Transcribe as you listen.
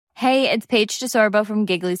Hey, it's Paige DeSorbo from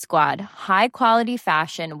Giggly Squad. High quality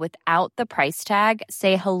fashion without the price tag.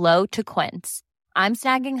 Say hello to Quince. I'm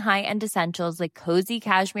snagging high-end essentials like cozy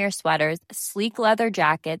cashmere sweaters, sleek leather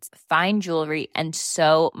jackets, fine jewelry, and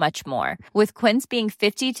so much more. With Quince being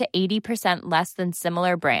 50 to 80% less than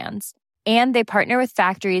similar brands. And they partner with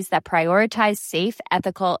factories that prioritize safe,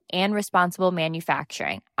 ethical, and responsible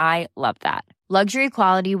manufacturing. I love that. Luxury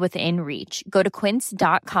quality within reach. Go to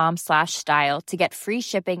quince.com/style to get free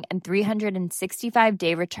shipping and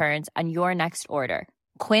 365-day returns on your next order.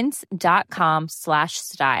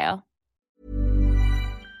 Quince.com/style.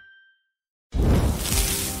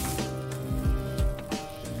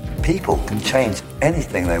 People can change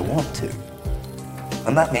anything they want to.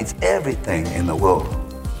 And that means everything in the world.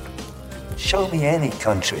 Show me any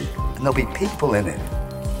country, and there'll be people in it.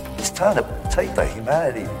 It's time to take the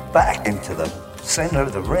humanity back into the center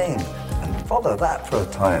of the ring and follow that for a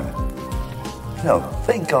time. You know,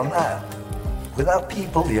 think on that. Without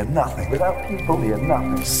people, you're nothing. Without people, you're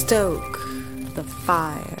nothing. Stoke the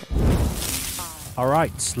fire. All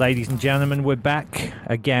right, ladies and gentlemen, we're back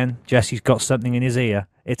again. Jesse's got something in his ear.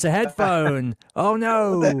 It's a headphone. Oh,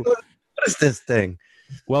 no. What is this thing?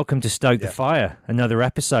 Welcome to Stoke the Fire. Another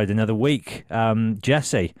episode, another week.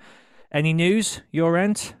 Jesse, any news your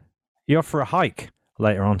end? You're off for a hike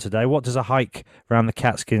later on today. What does a hike around the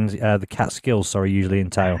Catskills, usually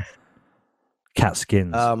entail?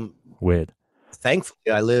 Catskins. Weird.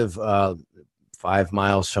 Thankfully, I live 5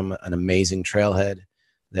 miles from an amazing trailhead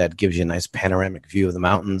that gives you a nice panoramic view of the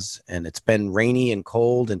mountains. And it's been rainy and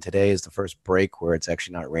cold, and today is the first break where it's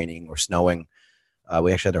actually not raining or snowing.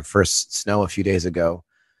 We actually had our first snow a few days ago.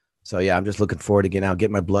 So, yeah, I'm just looking forward to getting out,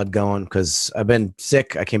 get my blood going, because I've been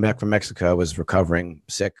sick. I came back from Mexico. I was recovering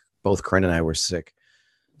sick. Both Corinne and I were sick.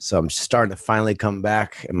 So I'm starting to finally come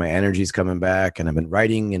back, and my energy's coming back, and I've been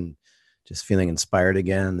writing and just feeling inspired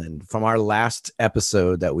again. And from our last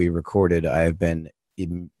episode that we recorded, I've been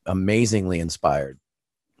amazingly inspired.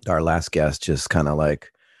 Our last guest just kind of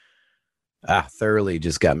like thoroughly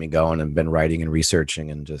just got me going, and been writing and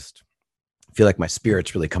researching, and just feel like my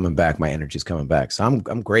spirit's really coming back. My energy's coming back. So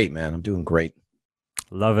I'm great, man. I'm doing great.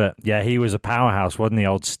 Love it. Yeah, he was a powerhouse, wasn't he,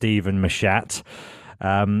 old Stephen Machat?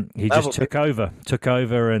 He just took over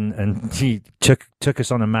and he took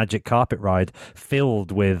us on a magic carpet ride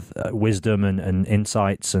filled with wisdom and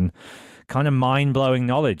insights and kind of mind-blowing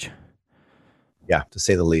knowledge. Yeah, to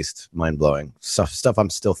say the least, mind-blowing. Stuff I'm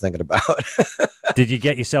still thinking about. Did you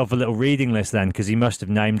get yourself a little reading list then? Because he must have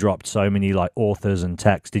name-dropped so many like authors and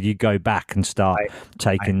texts. Did you go back and start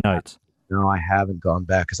taking notes? No, I haven't gone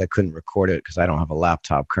back because I couldn't record it because I don't have a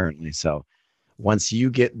laptop currently. So once you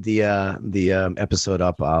get the episode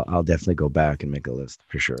up, I'll definitely go back and make a list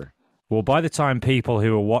for sure. Well, by the time people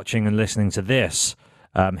who are watching and listening to this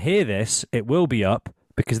hear this, it will be up,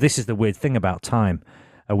 because this is the weird thing about time.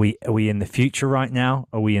 Are we in the future right now?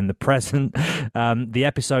 Are we in the present? The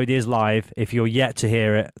episode is live. If you're yet to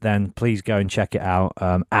hear it, then please go and check it out.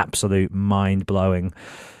 Absolute mind-blowing.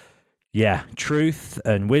 Yeah, truth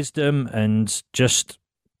and wisdom and just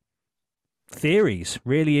theories,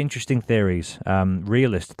 really interesting theories,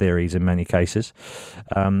 realist theories in many cases.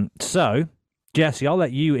 So, Jesse, I'll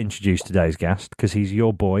let you introduce today's guest because he's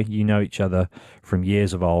your boy. You know each other from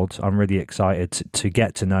years of old. I'm really excited to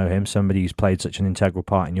get to know him, somebody who's played such an integral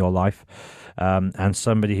part in your life, and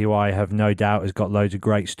somebody who I have no doubt has got loads of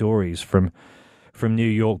great stories from New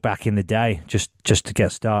York back in the day, just to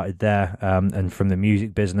get started there, and from the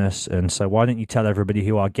music business. And so why don't you tell everybody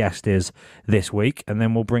who our guest is this week, and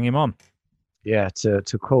then we'll bring him on. Yeah,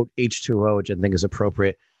 to quote H2O, which I think is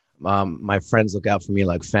appropriate, my friends look out for me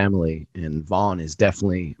like family, and Vaughn is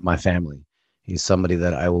definitely my family. He's somebody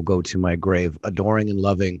that I will go to my grave adoring and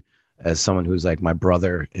loving, as someone who's like my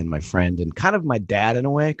brother and my friend and kind of my dad in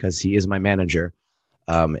a way, because he is my manager.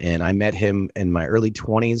 And I met him in my early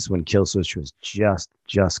 20s when Killswitch was just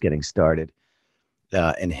getting started.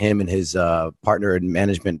 And him and his partner in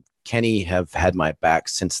management, Kenny, have had my back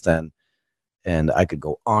since then. And I could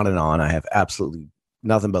go on and on. I have absolutely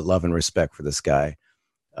nothing but love and respect for this guy.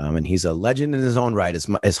 And he's a legend in his own right.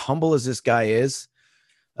 As humble as this guy is,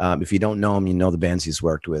 if you don't know him, you know the bands he's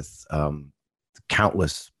worked with.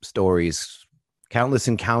 Countless stories, countless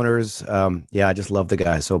encounters. Yeah, I just love the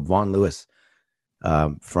guy. So Vaughn Lewis,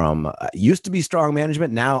 from used to be Strong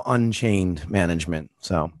Management, now Unchained Management.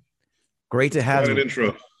 So great to have you. An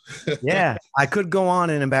intro. Yeah, I could go on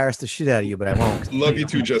and embarrass the shit out of you, but I won't. Love you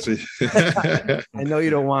too, Jesse. I know you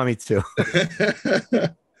don't want me to.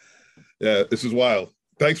 Yeah, this is wild.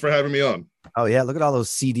 Thanks for having me on. Oh yeah, look at all those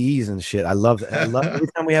CDs and shit. I love every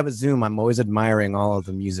time we have a Zoom, I'm always admiring all of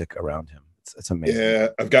the music around him. It's amazing. Yeah,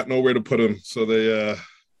 I've got nowhere to put them, so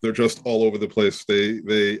They're just all over the place.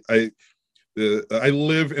 I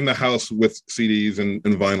live in the house with CDs and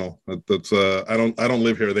vinyl. That's I don't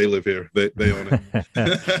live here. They live here. They own it.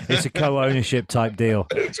 It's a co-ownership type deal.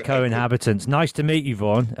 Co-inhabitants. Nice to meet you,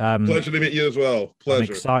 Vaughn. Pleasure to meet you as well.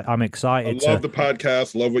 Pleasure. I'm excited. I love the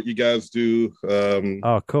podcast. Love what you guys do.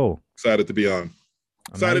 Oh, cool. Excited to be on.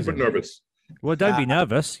 Excited but nervous. Well, don't be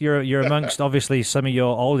nervous. You're amongst obviously some of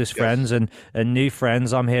your oldest friends and new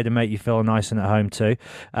friends. I'm here to make you feel nice and at home too.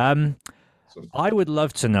 I would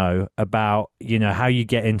love to know about, how you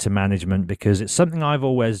get into management, because it's something I've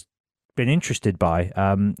always been interested by.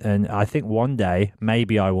 And I think one day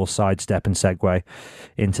maybe I will sidestep and segue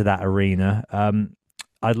into that arena.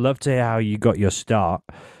 I'd love to hear how you got your start.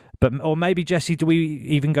 Or maybe, Jesse, do we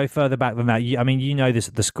even go further back than that? This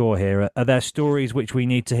the score here. Are there stories which we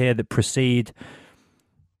need to hear that precede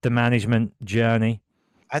the management journey?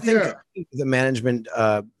 I think the management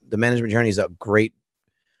journey is a great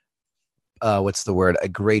a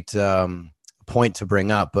great point to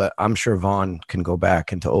bring up, but I'm sure Vaughn can go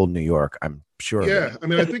back into old New York. I'm sure. Yeah. I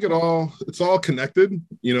mean, I think it's all connected,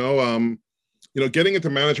 getting into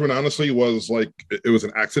management honestly was like, it was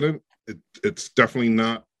an accident. It's definitely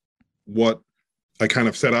not what I kind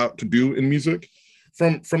of set out to do in music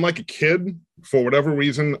from like a kid. For whatever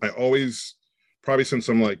reason, I always, probably since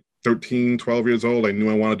I'm like 13, 12 years old, I knew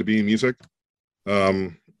I wanted to be in music.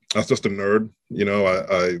 I was just a nerd,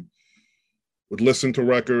 I would listen to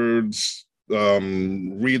records,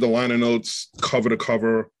 read the liner notes, cover to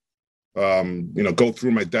cover, go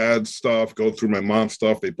through my dad's stuff, go through my mom's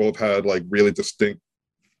stuff. They both had like really distinct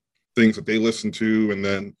things that they listened to. And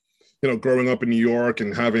then, growing up in New York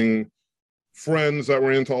and having friends that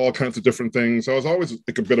were into all kinds of different things, I was always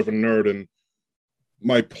like a bit of a nerd. And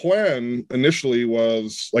my plan initially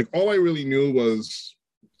was like, all I really knew was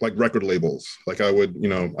like record labels. Like I would,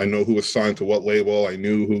 I know who was signed to what label. I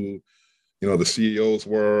knew who, the CEOs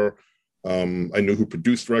were. I knew who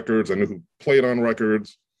produced records. I knew who played on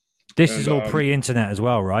records. This is all pre-internet as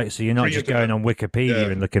well, right? So you're not just going on Wikipedia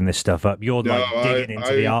and looking this stuff up. You're digging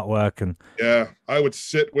into the artwork and. Yeah, I would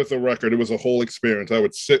sit with a record. It was a whole experience. I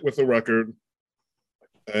would sit with a record,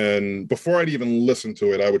 and before I'd even listen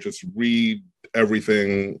to it, I would just read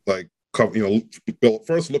everything. Like,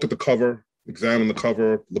 first look at the cover, examine the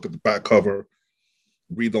cover, look at the back cover,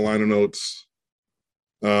 read the liner notes.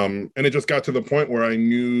 And it just got to the point where I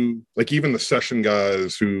knew, like, even the session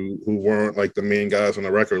guys who weren't like the main guys on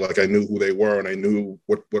the record, like I knew who they were and I knew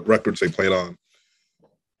what records they played on.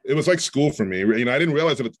 It was like school for me. I didn't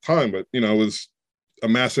realize it at the time, but, I was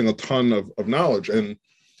amassing a ton of knowledge. And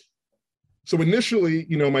so initially,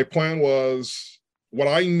 my plan was, what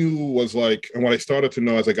I knew was like, and what I started to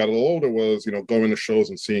know as I got a little older was, going to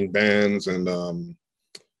shows and seeing bands and,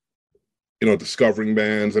 discovering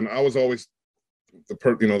bands. And I was always the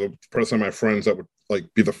person of my friends that would like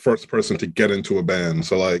be the first person to get into a band.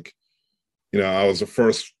 So like, I was the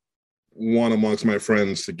first one amongst my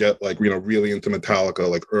friends to get like, really into Metallica,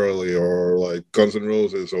 like early, or like Guns N'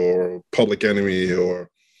 Roses or Public Enemy, or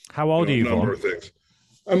how old are you? A number of things.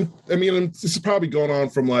 This is probably going on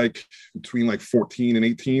from like between like 14 and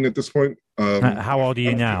 18 at this point. How old are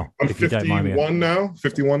you now? I'm 51 now.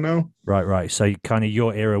 51 now. Right. So kind of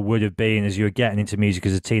your era would have been, as you were getting into music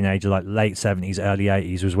as a teenager, like late 70s, early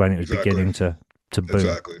 80s was when it was beginning to boom.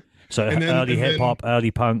 Exactly. So early hip hop, early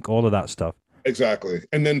punk, all of that stuff. Exactly.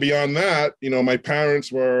 And then beyond that,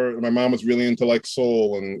 my mom was really into like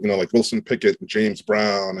soul and, like Wilson Pickett and James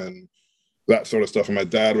Brown and that sort of stuff. And my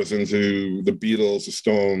dad was into the Beatles, the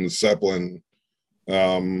Stones, Zeppelin.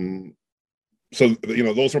 So,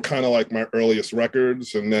 those were kind of like my earliest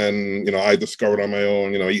records. And then, I discovered on my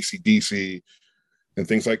own, AC/DC and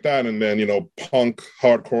things like that. And then, punk,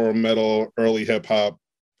 hardcore, metal, early hip hop,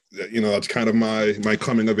 that's kind of my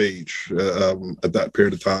coming of age at that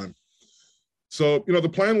period of time. So, the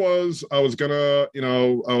plan was I was actually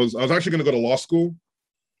going to go to law school.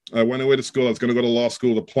 I went away to school. I was going to go to law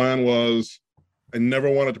school. The plan was I never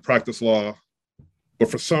wanted to practice law. But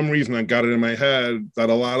for some reason, I got it in my head that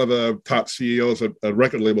a lot of the top CEOs at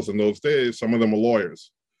record labels in those days, some of them were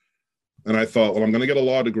lawyers. And I thought, well, I'm going to get a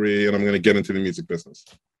law degree and I'm going to get into the music business.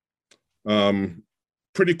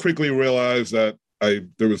 Pretty quickly realized that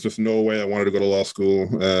there was just no way I wanted to go to law school.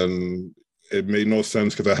 And it made no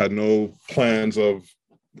sense because I had no plans of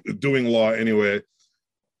doing law anyway.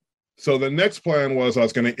 So the next plan was I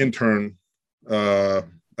was going to intern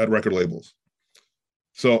at record labels.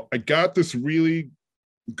 So I got this really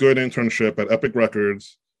good internship at Epic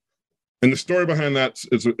Records. And the story behind that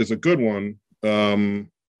is a good one.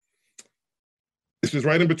 This was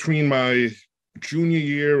right in between my junior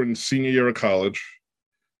year and senior year of college.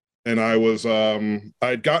 and I was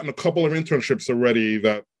I'd gotten a couple of internships already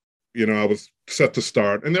that, you know, I was set to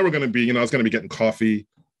start, and they were going to be, you know, I was going to be getting coffee.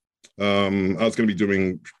 I was going to be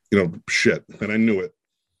doing, you know, shit, and I knew it,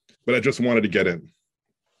 but I just wanted to get in.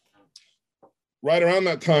 Right around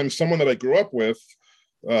that time, someone that I grew up with,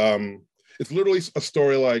 it's literally a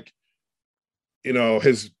story like, you know,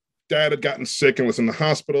 his dad had gotten sick and was in the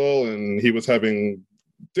hospital, and he was having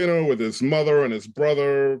dinner with his mother and his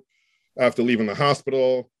brother after leaving the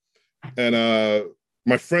hospital. And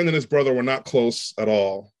my friend and his brother were not close at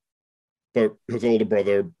all, but his older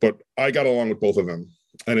brother, but I got along with both of them.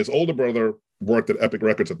 And his older brother worked at Epic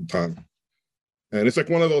Records at the time. And it's like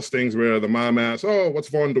one of those things where the mom asks, oh, what's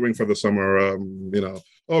Vaughn doing for the summer? You know,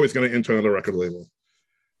 oh, he's going to intern at a record label.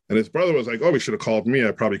 And his brother was like, oh, he should have called me.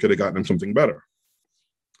 I probably could have gotten him something better.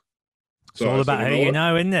 So it's all about who you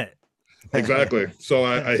know, isn't it? Exactly. So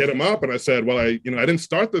I hit him up and I said, well, I didn't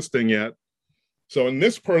start this thing yet. So, and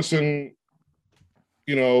this person,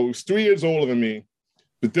 you know, was 3 years older than me,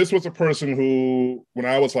 but this was a person who, when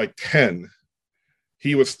I was like 10,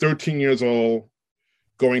 he was 13 years old,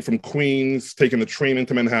 going from Queens, taking the train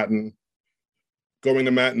into Manhattan, going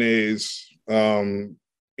to matinees.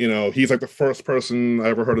 You know, he's like the first person I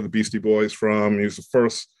ever heard of the Beastie Boys from. He was the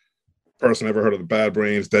first person I ever heard of the Bad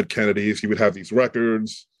Brains, Dead Kennedys. He would have these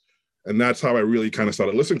records. And that's how I really kind of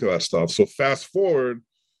started listening to that stuff. So fast forward,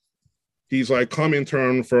 he's like, come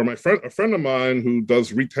intern for a friend of mine who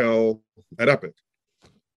does retail at Epic.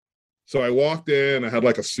 So I walked in, I had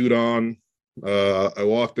like a suit on. I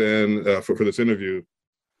walked in for this interview,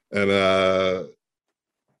 and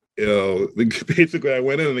you know, basically I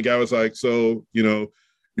went in and the guy was like, so, you know,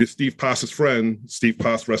 you're Steve Pass's friend. Steve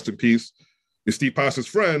Pass, rest in peace. You're Steve Pass's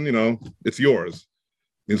friend, you know, it's yours.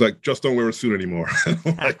 He's like, just don't wear a suit anymore.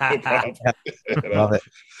 Like, no problem. You know? Love it.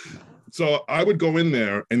 So I would go in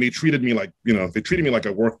there and they treated me like, you know, they treated me like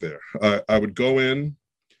I worked there. I would go in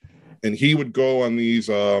and he would go on these,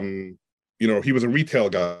 you know, he was a retail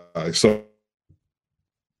guy. So.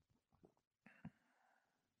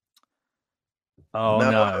 Oh,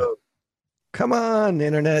 no. Come on,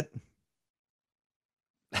 internet.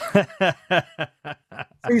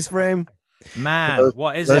 Freeze frame. Man,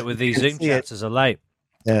 what is it with these Zoom chats as a late?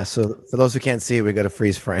 Yeah, so for those who can't see it, we got a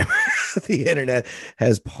freeze frame. The internet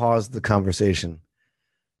has paused the conversation.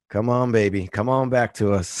 Come on, baby. Come on back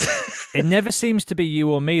to us. It never seems to be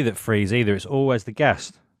you or me that freeze either. It's always the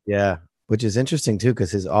guest. Yeah, which is interesting, too,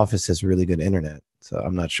 because his office has really good internet. So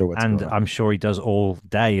I'm not sure what's going on. I'm sure he does all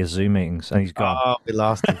day as Zoom meetings, and he's gone. Oh, we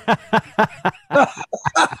lost him.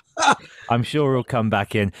 I'm sure he'll come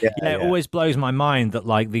back in. Yeah, it always blows my mind that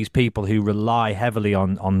like these people who rely heavily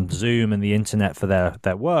on Zoom and the internet for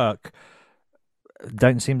their work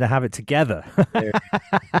don't seem to have it together.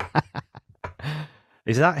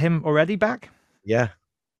 Is that him already back? Yeah.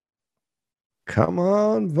 Come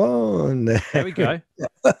on, Vaughn. There we go.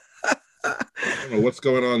 I don't know what's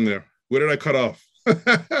going on there. Where did I cut off?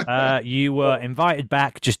 You were invited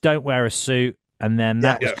back. Just don't wear a suit. And then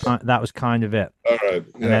that was kind of it. All right.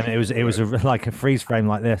 Yeah. And then it was like a freeze frame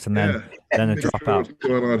like this, and then a drop out. What's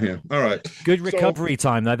going on here? All right. Good recovery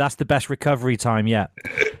time though. That's the best recovery time yet.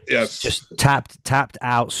 Yes. Just tapped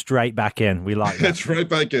out, straight back in. We like that. It's right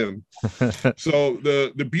back in. So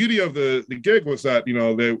the beauty of the gig was that, you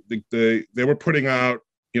know, they were putting out,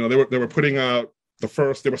 you know, they were putting out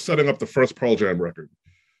they were setting up the first Pearl Jam record.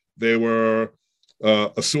 They were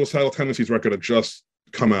a Suicidal Tendencies record had just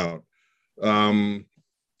come out.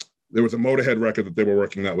 There was a Motorhead record that they were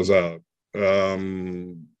working that was out.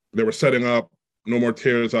 They were setting up No More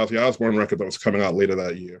Tears, Ozzy Osbourne record that was coming out later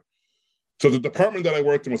that year. So the department that I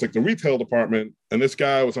worked in was like the retail department, and this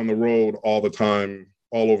guy was on the road all the time,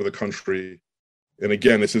 all over the country. And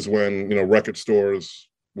again, this is when, you know, record stores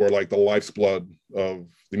were like the lifeblood of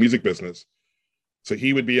the music business. So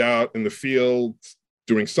he would be out in the field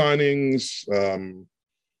doing signings,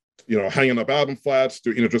 you know, hanging up album flats,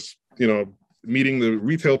 just meeting the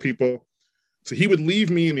retail people. So he would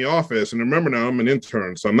leave me in the office. And remember now, I'm an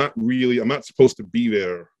intern, so I'm not supposed to be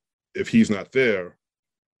there if he's not there.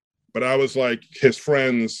 But I was like his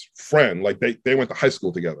friend's friend. Like they went to high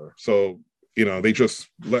school together. So, you know, they just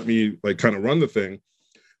let me like kind of run the thing.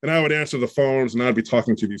 And I would answer the phones and I'd be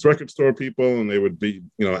talking to these record store people and they would be,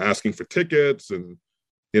 you know, asking for tickets and,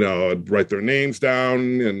 you know, I'd write their names down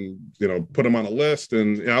and, you know, put them on a list.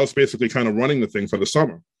 And you know, I was basically kind of running the thing for the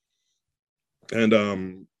summer. And,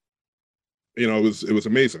 you know, it was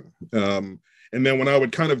amazing. And then when I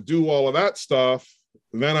would kind of do all of that stuff,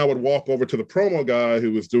 then I would walk over to the promo guy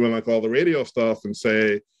who was doing like all the radio stuff and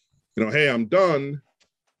say, you know, hey, I'm done.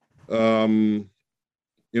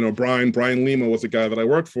 You know, Brian Lima was the guy that I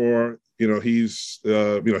worked for. he's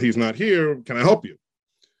not here. Can I help you?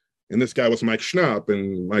 And this guy was Mike Schnapp,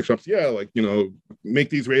 and Mike Schnapp's, make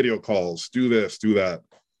these radio calls, do this, do that.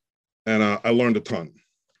 And I learned a ton.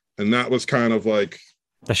 And that was kind of like...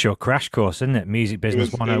 That's your crash course, isn't it? Music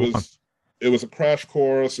Business 101. It was a crash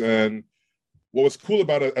course. And what was cool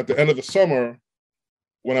about it, at the end of the summer,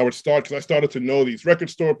 when I would start, because I started to know these record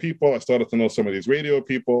store people, I started to know some of these radio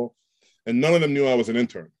people, and none of them knew I was an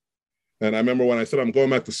intern. And I remember when I said, I'm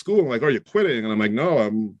going back to school, I'm like, are you quitting? And I'm like, no,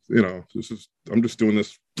 I'm just doing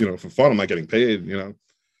this, for fun. I'm not getting paid,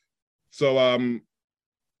 So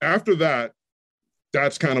after that,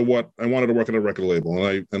 that's kind of what I wanted to work at a record label.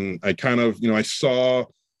 And I kind of, I saw,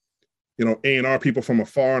 A&R people from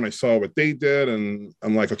afar, and I saw what they did. And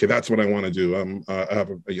I'm like, okay, that's what I want to do. I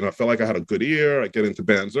felt like I had a good ear. I get into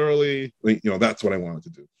bands early. That's what I wanted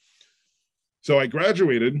to do. So I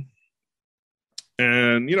graduated.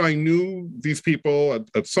 And, I knew these people at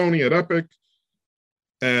Sony, at Epic.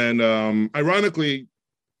 And ironically,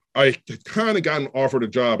 I had kind of gotten offered a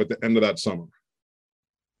job at the end of that summer.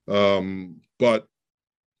 But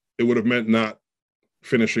it would have meant not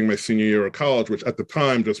finishing my senior year of college, which at the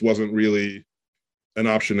time just wasn't really an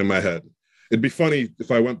option in my head. It'd be funny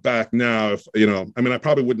if I went back now, I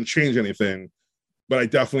probably wouldn't change anything, but I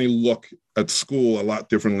definitely look at school a lot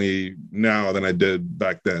differently now than I did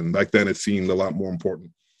back then. Back then, it seemed a lot more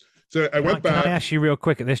important. So I went back. Can I ask you real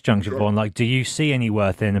quick at this juncture, Vaughan? Like, do you see any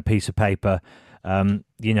worth in a piece of paper,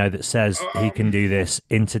 that says he can do this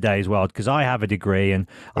in today's world? Because I have a degree, and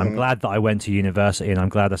I'm glad that I went to university, and I'm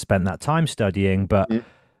glad I spent that time studying, but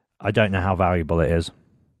I don't know how valuable it is.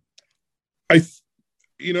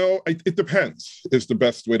 It depends, is the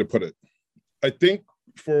best way to put it. I think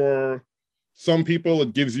for some people,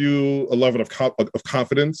 it gives you a level of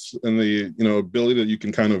confidence and the ability that you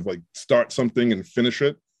can kind of like start something and finish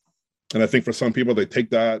it. And I think for some people, they take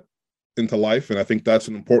that into life, and I think that's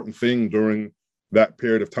an important thing during that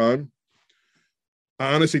period of time.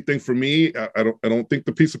 I honestly think for me, I don't think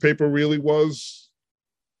the piece of paper really was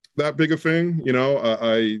that big a thing.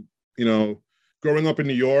 Growing up in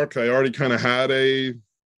New York, I already kind of had a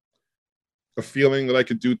feeling that I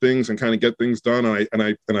could do things and kind of get things done. And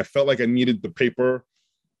I felt like I needed the paper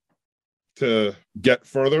to get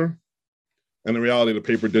further. And the reality, the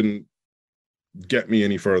paper didn't get me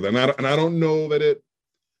any further. And I don't know that it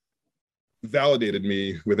validated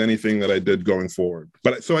me with anything that I did going forward.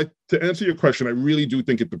 But to answer your question, I really do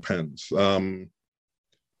think it depends. I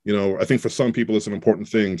think for some people, it's an important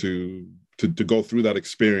thing to go through that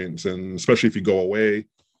experience, and especially if you go away.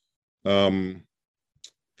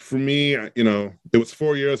 For me, it was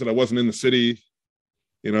 4 years that I wasn't in the city.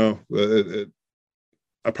 I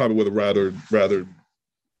probably would have rather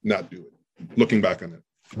not do it, looking back on it.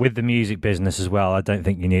 With the music business as well, I don't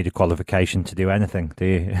think you need a qualification to do anything, do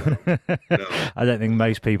you? No. I don't think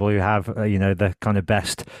most people who have, the kind of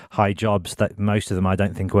best high jobs, that most of them, I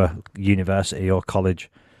don't think were university or college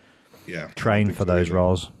trained for those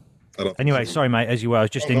roles. Anyway, sorry, mate, as you were, I was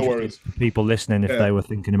just interested in people listening if they were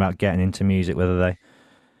thinking about getting into music, whether they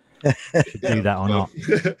should do that or not.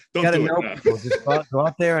 Don't do it. People. Just go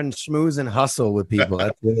out there and schmooze and hustle with people.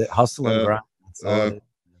 That's it. Hustle and grind. That's all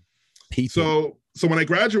people. So when I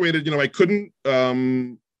graduated, I couldn't, there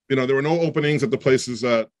were no openings at the places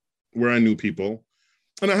where I knew people.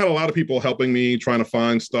 And I had a lot of people helping me, trying to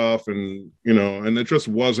find stuff. And, and it just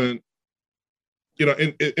wasn't,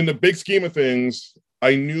 in the big scheme of things,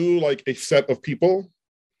 I knew like a set of people,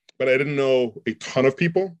 but I didn't know a ton of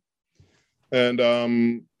people. And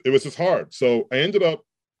it was just hard. So I ended up,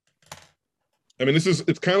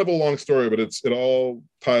 it's kind of a long story, but it all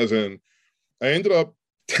ties in. I ended up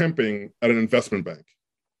temping at an investment bank.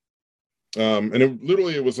 And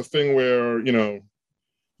it was a thing where, I'm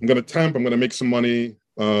going to temp, I'm going to make some money.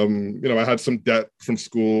 I had some debt from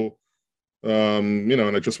school, and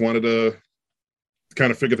I just wanted to kind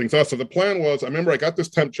of figure things out. So the plan was, I remember I got this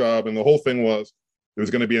temp job, and the whole thing was, there was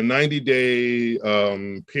going to be a 90-day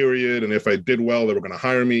period. And if I did well, they were going to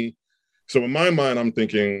hire me. So in my mind, I'm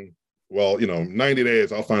thinking, well, 90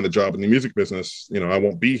 days, I'll find a job in the music business. I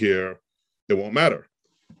won't be here. It won't matter.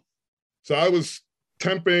 So I was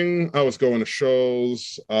temping, I was going to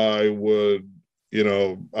shows, I would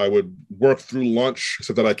work through lunch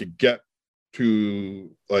so that I could get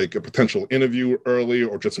to like a potential interview early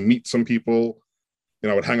or just meet some people.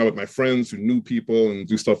 I would hang out with my friends who knew people and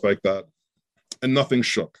do stuff like that. And nothing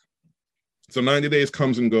shook. So 90 days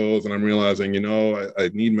comes and goes, and I'm realizing, I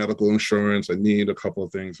need medical insurance. I need a couple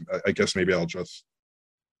of things. I guess maybe I'll just,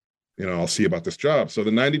 I'll see about this job. So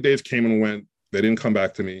the 90 days came and went. They didn't come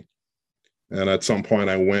back to me. And at some point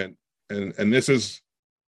I went, and this is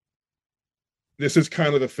this is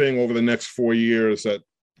kind of the thing over the next 4 years that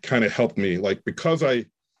kind of helped me. Like, because I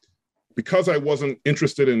wasn't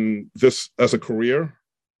interested in this as a career,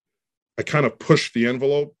 I kind of pushed the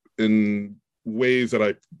envelope in ways that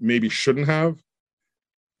I maybe shouldn't have.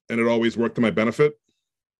 And it always worked to my benefit.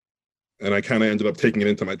 And I kind of ended up taking it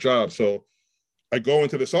into my job. So I go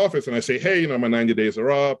into this office and I say, hey, my 90 days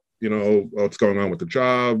are up, what's going on with the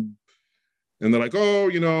job? And they're like, oh,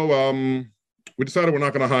 we decided we're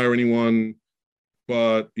not going to hire anyone,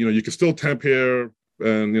 but, you can still temp here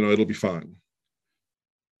and, it'll be fine.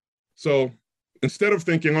 So instead of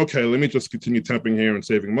thinking, okay, let me just continue temping here and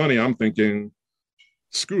saving money, I'm thinking,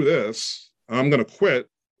 screw this. I'm going to quit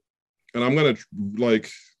and I'm going to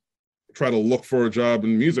try to look for a job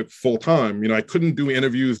in music full time. I couldn't do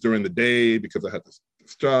interviews during the day because I had this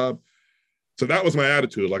job. So that was my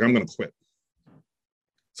attitude. Like, I'm going to quit.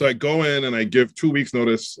 So I go in and I give 2 weeks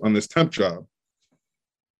notice on this temp job.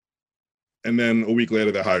 And then a week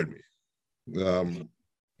later, they hired me.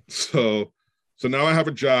 So now I have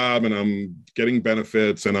a job and I'm getting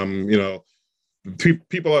benefits, and I'm,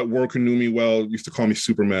 people at work who knew me well used to call me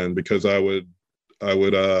Superman, because I would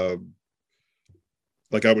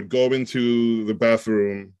go into the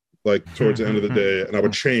bathroom towards the end of the day, and I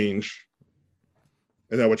would change,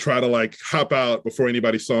 and I would try to hop out before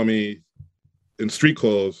anybody saw me in street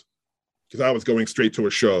clothes, because I was going straight to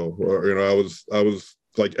a show, or I was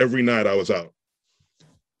every night I was out.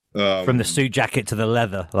 From the suit jacket to the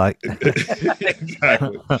leather,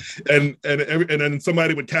 exactly. And then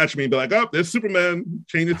somebody would catch me and be like, "Oh, there's Superman,"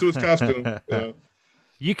 change it to his costume.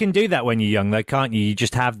 You can do that when you're young, though, can't you? You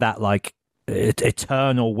just have that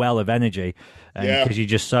eternal well of energy, and because you're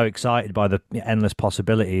just so excited by the endless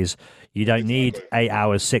possibilities. You don't need 8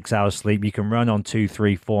 hours, 6 hours sleep. You can run on 2,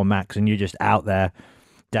 3, 4 max, and you're just out there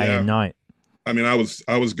day and night. I mean, I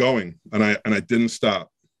was going, and I didn't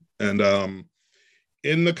stop. And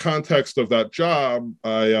in the context of that job,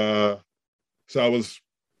 I was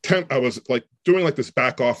doing this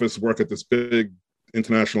back office work at this big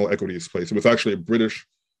international equities place. It was actually a British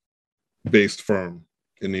based firm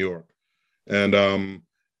in New York. And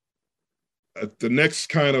the next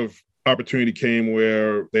kind of opportunity came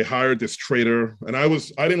where they hired this trader, and I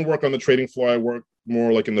didn't work on the trading floor. I worked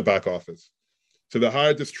more in the back office. So they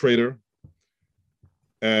hired this trader,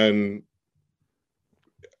 and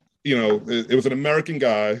it was an American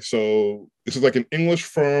guy. So this is an English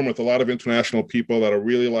firm with a lot of international people that are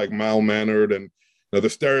really mild-mannered, and the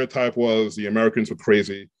stereotype was the Americans were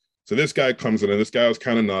crazy. So this guy comes in, and this guy was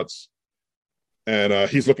kind of nuts, and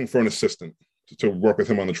he's looking for an assistant to work with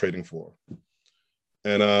him on the trading floor.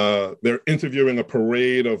 And they're interviewing a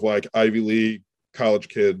parade of Ivy League college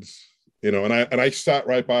kids, and I sat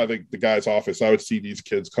right by the guy's office. I would see these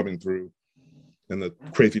kids coming through, and the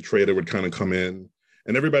crazy trader would kind of come in,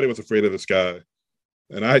 and everybody was afraid of this guy.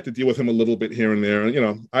 And I had to deal with him a little bit here and there.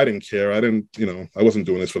 And, I didn't care. I wasn't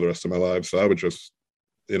doing this for the rest of my life. So I would just,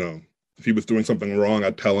 if he was doing something wrong,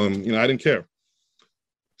 I'd tell him, I didn't care.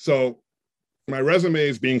 So my resume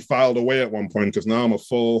is being filed away at one point, because now I'm a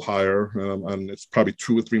full hire, and it's probably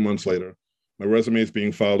 2 or 3 months later. My resume is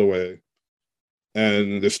being filed away,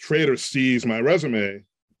 and this trader sees my resume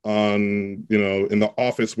on, in the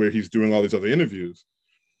office where he's doing all these other interviews.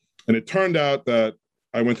 And it turned out that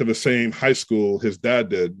I went to the same high school his dad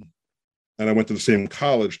did, and I went to the same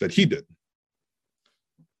college that he did.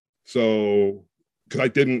 So, because I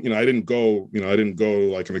didn't go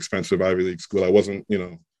an expensive Ivy League school. I wasn't,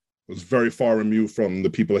 was very far removed from the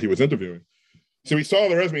people that he was interviewing. So he saw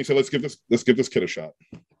the resume. He said, let's give this kid a shot.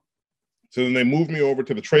 So then they moved me over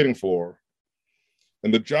to the trading floor.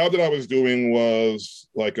 And the job that I was doing was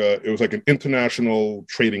an international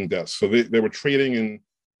trading desk. So they were trading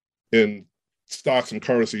in stocks and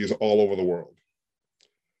currencies all over the world.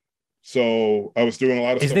 So I was doing a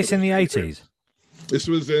lot of stuff. Is this in the 80s? This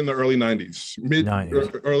was in the early 90s,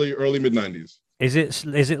 early mid 90s. Is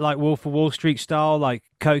it like Wolf of Wall Street style, like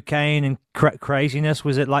cocaine and craziness?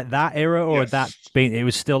 Was it like that era, or yes. It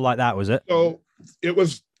was still like that, was it? So it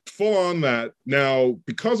was full on that. Now,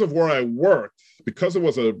 because of where I worked, because it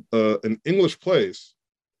was an English place,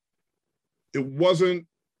 it wasn't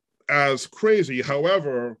as crazy.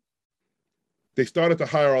 However, they started to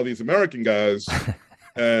hire all these American guys,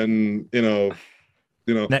 and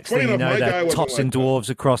next thing you know, they're tossing dwarves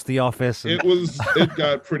across the office. It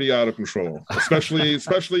got pretty out of control,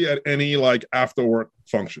 especially at any after work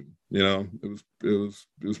function. It was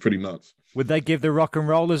pretty nuts. Would they give the rock and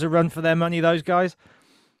rollers a run for their money, those guys?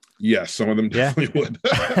 Yes, some of them definitely would.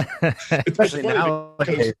 Especially now,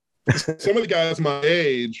 some of the guys my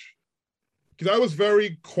age, because I was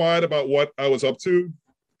very quiet about what I was up to,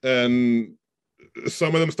 and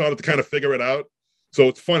some of them started to kind of figure it out. So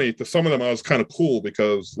it's funny, to some of them I was kind of cool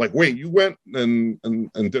because like, wait, you went and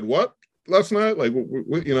did what last night? Like,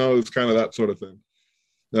 you know, it's kind of that sort of thing.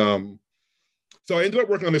 So I ended up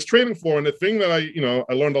working on this trading floor, and the thing that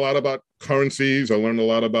I learned a lot about currencies. I learned a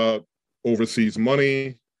lot about overseas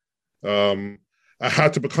money. I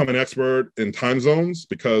had to become an expert in time zones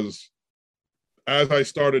because as I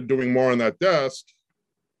started doing more on that desk,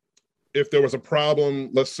 if there was a problem,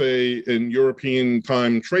 let's say in European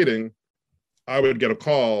time trading, I would get a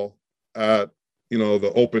call at, you know,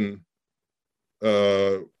 the open,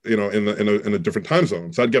 you know, in a different time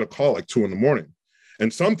zone. So I'd get a call like 2 a.m.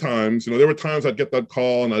 And sometimes, you know, there were times I'd get that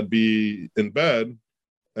call and I'd be in bed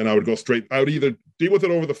and I would go straight. I would either deal with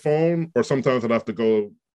it over the phone or sometimes I'd have to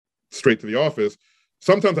go straight to the office.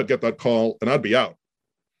 Sometimes I'd get that call and I'd be out.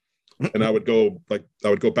 And I would go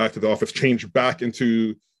back to the office, change back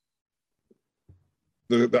into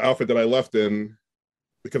the outfit that I left in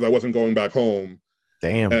because I wasn't going back home.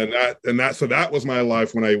 Damn. So that was my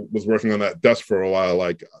life when I was working on that desk for a while.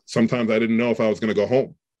 Like sometimes I didn't know if I was going to go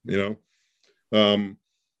home, you know?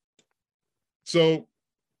 So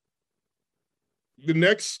the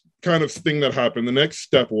next kind of thing that happened, the next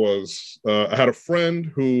step was I had a friend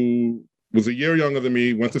who was a year younger than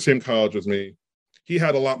me, went to the same college as me. He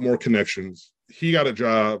had a lot more connections. He got a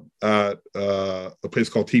job at a place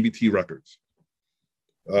called TVT Records,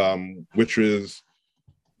 which is,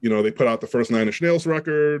 you know, they put out the first Nine Inch Nails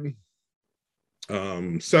record,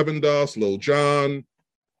 Seven Dust, Lil Jon.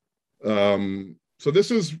 So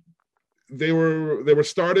this is, they were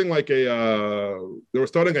starting like a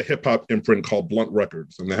hip hop imprint called Blunt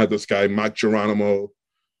Records, and they had this guy Mike Geronimo,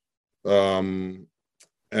 and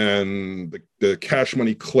the Cash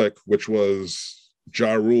Money Clique, which was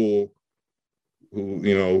Ja Rule,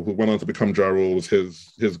 who went on to become Ja Rule, was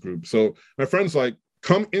his group. So my friend's like,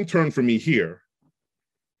 come intern for me here,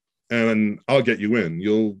 and I'll get you in.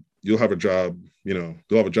 You'll have a job. You know,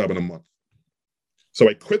 you'll have a job in a month. So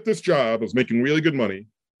I quit this job. I was making really good money.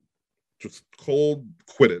 Just cold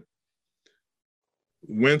quit it.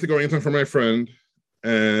 Went to go intern for my friend,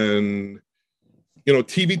 and you know,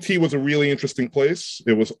 TVT was a really interesting place.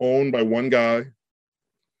 It was owned by one guy.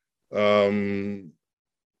 The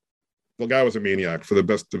guy was a maniac.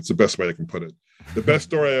 It's the best way I can put it. The best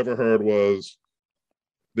story I ever heard was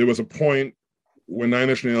there was a point when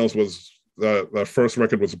Nine Inch Nails was that first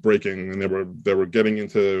record was breaking, and they were getting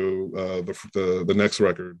into the next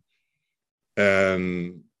record,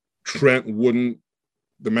 and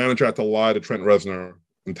the manager had to lie to Trent Reznor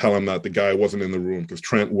and tell him that the guy wasn't in the room because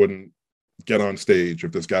Trent wouldn't get on stage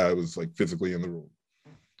if this guy was like physically in the room.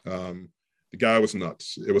 The guy was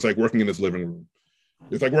nuts. It was like working in his living room.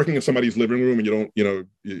 It's like working in somebody's living room and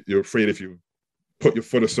you're afraid if you put your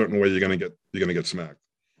foot a certain way, you're gonna get smacked.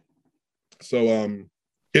 So I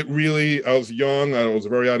was young, I was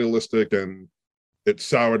very idealistic, and it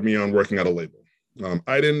soured me on working at a label.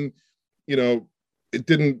 It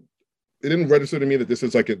didn't register to me that this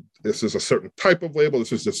is a certain type of label.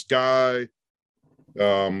 This is this guy.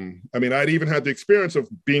 I'd even had the experience of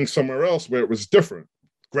being somewhere else where it was different.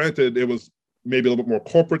 Granted, it was maybe a little bit more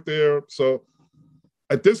corporate there. So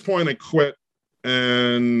at this point, I quit,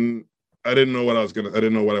 and I didn't know what I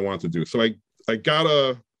wanted to do. So I got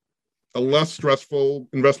a less stressful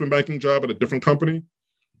investment banking job at a different company,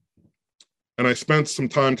 and I spent some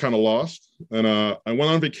time kind of lost. And I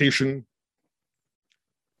went on vacation,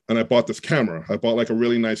 and I bought this camera. I bought like a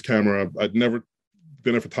really nice camera. I'd never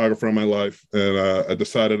been a photographer in my life, and I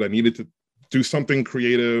decided I needed to do something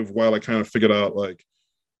creative while I kind of figured out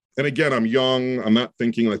and again, I'm young. I'm not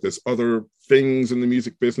thinking like there's other things in the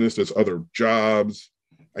music business. There's other jobs.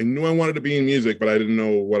 I knew I wanted to be in music, but I didn't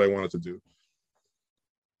know what I wanted to do.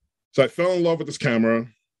 So I fell in love with this camera.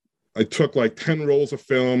 I took like 10 rolls of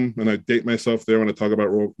film, and I date myself there when I talk about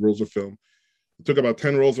rolls of film. I took about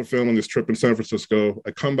 10 rolls of film on this trip in San Francisco.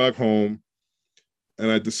 I come back home,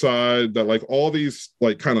 and I decide that like all these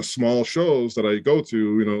like kind of small shows that I go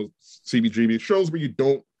to, CBGB shows where you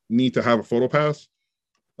don't need to have a photo pass,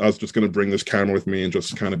 I was just going to bring this camera with me and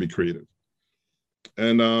just kind of be creative.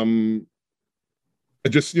 And I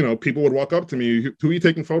just, people would walk up to me, who are you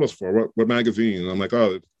taking photos for? What magazine? And I'm like,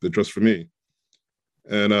 oh, they're just for me.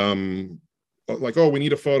 And like, oh, we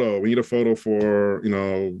need a photo. We need a photo for,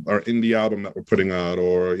 our indie album that we're putting out,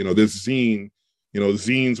 or, this zine.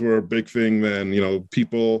 Zines were a big thing then,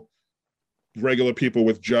 regular people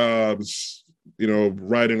with jobs,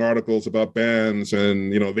 writing articles about bands,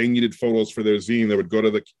 and, they needed photos for their zine. They would go to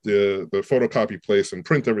the photocopy place and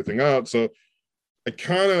print everything out. So I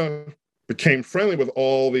kind of became friendly with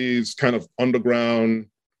all these kind of underground,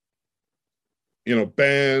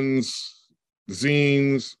 bands,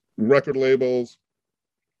 zines, record labels,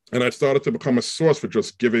 and I started to become a source for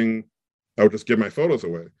I would just give my photos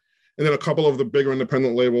away. And then a couple of the bigger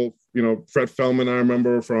independent labels, Fred Feldman, I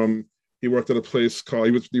remember he worked at a place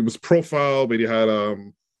called, he was Profile, but he had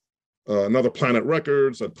Another Planet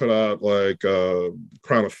Records that put out like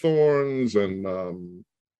Crown of Thorns and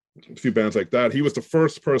a few bands like that. He was the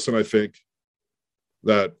first person, I think,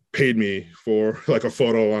 that paid me for like a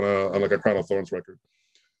photo on like a Crown of Thorns record.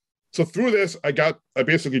 So through this, I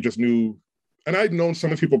basically just knew, and I'd known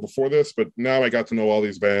some of the people before this, but now I got to know all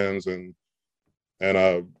these bands and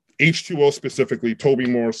H2O specifically, Toby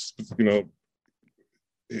Morse,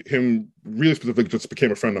 him really specifically just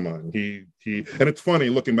became a friend of mine. He and it's funny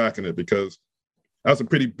looking back in it because I was a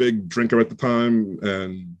pretty big drinker at the time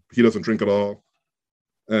and he doesn't drink at all.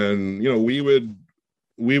 And, we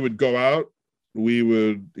would go out, we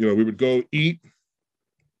would go eat,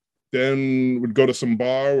 then we'd go to some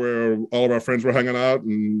bar where all of our friends were hanging out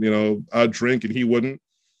and, I'd drink and he wouldn't.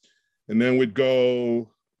 And then we'd go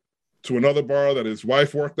to another bar that his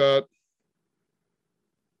wife worked at.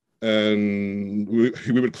 And we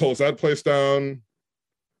would close that place down.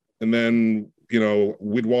 And then,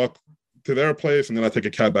 we'd walk to their place and then I'd take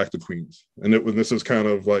a cab back to Queens. And this is kind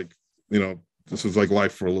of like, this is like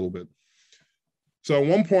life for a little bit. So at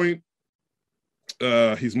one point,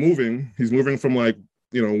 he's moving from like,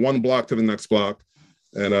 one block to the next block.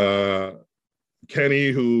 And Kenny,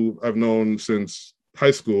 who I've known since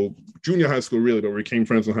high school, junior high school really, but we became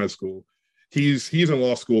friends in high school. He's in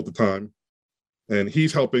law school at the time. And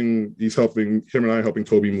he's helping him and I helping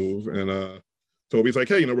Toby move. And Toby's like,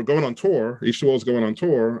 hey, we're going on tour. H2O is going on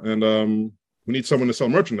tour. And we need someone to sell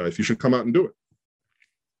merchandise. You should come out and do it.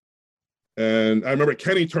 And I remember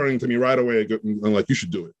Kenny turning to me right away. And I'm like, you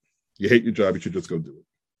should do it. You hate your job. You should just go do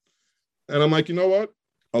it. And I'm like, you know what?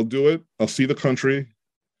 I'll do it. I'll see the country.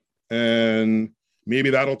 And maybe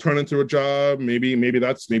that'll turn into a job. Maybe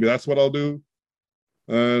that's what I'll do.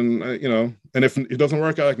 And, and if it doesn't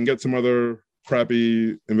work out, I can get some other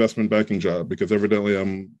crappy investment banking job because evidently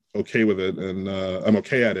I'm okay with it and I'm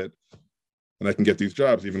okay at it. And I can get these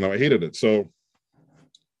jobs even though I hated it. So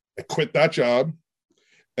I quit that job.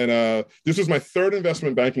 And this was my third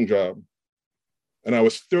investment banking job. And I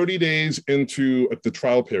was 30 days into the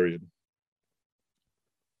trial period.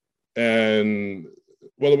 And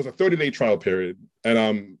well, it was a 30-day trial period.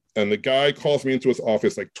 And the guy calls me into his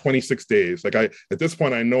office like 26 days. Like at this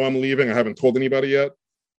point, I know I'm leaving. I haven't told anybody yet.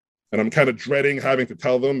 And I'm kind of dreading having to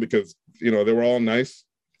tell them because, they were all nice.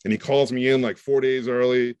 And he calls me in like 4 days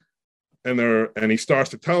early. And he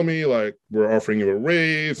starts to tell me like, we're offering you a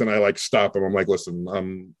raise. And I like stop him. I'm like, listen,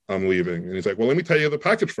 I'm leaving. And he's like, well, let me tell you the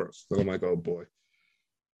package first. And I'm like, oh boy.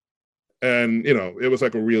 And, it was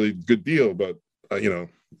like a really good deal, but,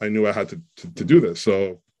 I knew I had to do this.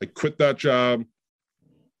 So I quit that job.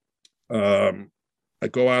 I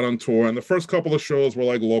go out on tour and the first couple of shows were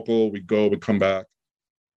like local. We'd come back.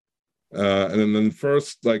 And then the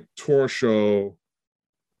first like tour show,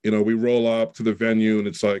 we roll up to the venue and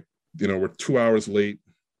it's like, we're 2 hours late.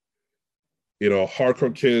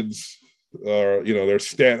 Hardcore kids are,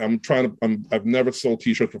 I've never sold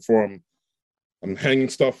t-shirts before. I'm hanging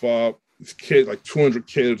stuff up. These kids, like 200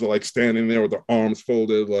 kids are like standing there with their arms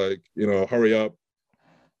folded, like, hurry up.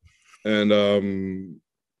 And, and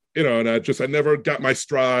I never got my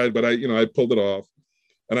stride, but I pulled it off.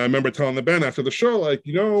 And I remember telling the band after the show, like,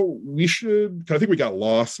 we should, I think we got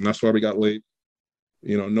lost and that's why we got late.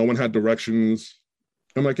 No one had directions.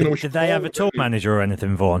 I'm like, did they have a tour manager or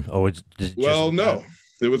anything, Vaughn? Or no,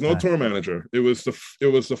 there was no tour manager. It was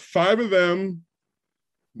the five of them,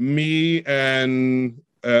 me and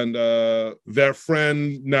their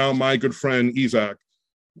friend, now my good friend, Isaac.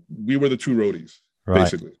 We were the two roadies,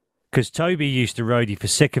 basically. Because Toby used to roadie for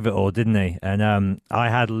Sick of It All, didn't he? And I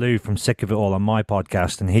had Lou from Sick of It All on my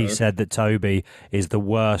podcast, and he said that Toby is the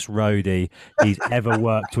worst roadie he's ever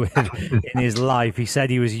worked with in his life. He said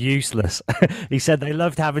he was useless. He said they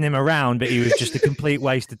loved having him around, but he was just a complete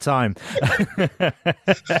waste of time.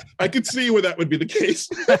 I could see where that would be the case.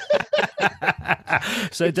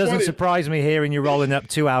 So it doesn't surprise me hearing you rolling up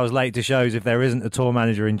 2 hours late to shows if there isn't a tour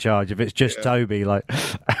manager in charge, if it's just Toby. Like,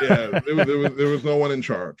 yeah, there was no one in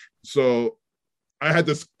charge. So I had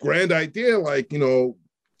this grand idea, like,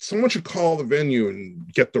 someone should call the venue and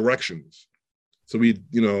get directions. So we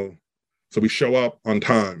show up on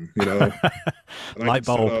time, and light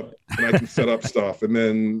bulb. I can set up stuff. And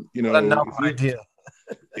then, idea.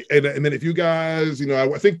 And then if you guys,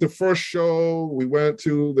 I think the first show we went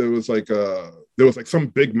to, there was like some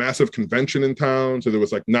big massive convention in town. So there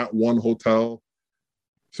was like not one hotel.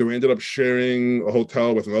 So we ended up sharing a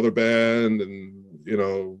hotel with another band, and you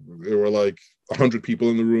know, there were like 100 people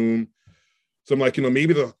in the room. So I'm like, you know,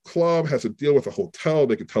 maybe the club has to deal with a hotel.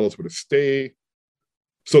 They can tell us where to stay.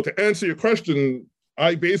 So to answer your question,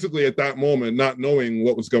 I basically at that moment, not knowing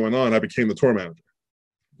what was going on, I became the tour manager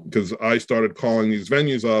because I started calling these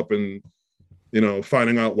venues up and, you know,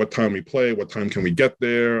 finding out what time we play, what time can we get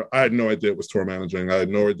there. I had no idea it was tour managing. I had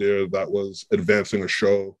no idea that was advancing a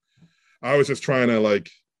show. I was just trying to like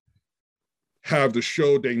have the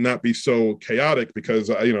show day not be so chaotic because,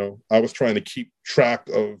 you know, I was trying to keep track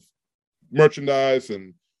of merchandise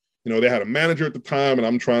and, you know, they had a manager at the time and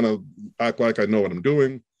I'm trying to act like I know what I'm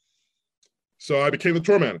doing. So I became the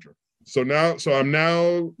tour manager. So I'm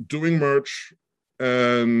now doing merch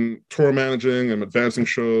and tour managing and advancing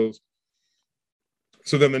shows.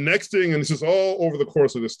 So then the next thing, and this is all over the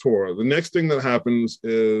course of this tour, the next thing that happens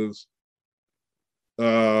is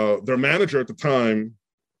their manager at the time,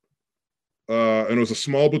 and it was a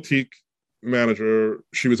small boutique manager,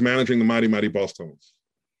 she was managing the Mighty Mighty Bosstones.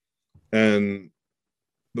 And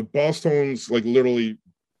the Bosstones, like literally,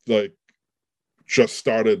 like just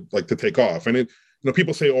started like to take off. And it, you know,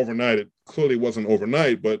 people say overnight, it clearly wasn't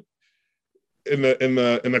overnight, but in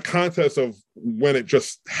the context of when it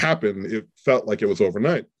just happened, it felt like it was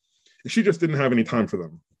overnight. And she just didn't have any time for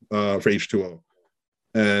them, for H2O.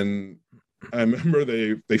 And I remember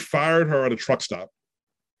they fired her at a truck stop.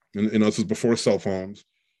 And, you know, this was before cell phones.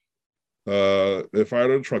 They fired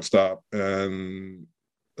her at a truck stop and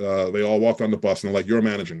they all walked on the bus and they're like, "You're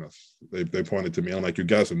managing us." They pointed to me. I'm like, "You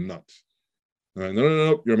guys are nuts." And I'm like,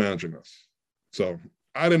 no, you're managing us. So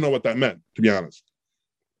I didn't know what that meant, to be honest.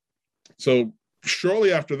 So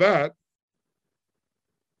shortly after that,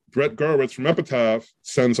 Brett Gurewitz from Epitaph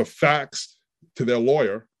sends a fax to their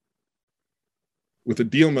lawyer with a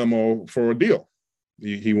deal memo for a deal.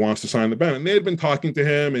 He wants to sign the band. And they had been talking to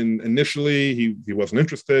him, and initially he wasn't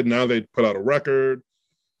interested. Now they put out a record.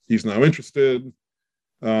 He's now interested.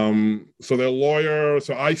 So their lawyer,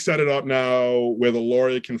 so I set it up now where the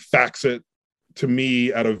lawyer can fax it to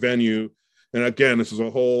me at a venue. And again, this is a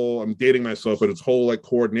whole, I'm dating myself, but it's whole like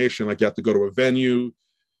coordination. Like you have to go to a venue,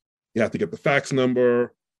 you have to get the fax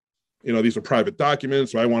number. You know, these are private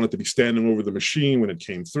documents. So I wanted to be standing over the machine when it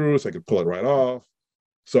came through so I could pull it right off.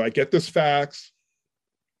 So I get this fax.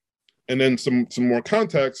 And then some more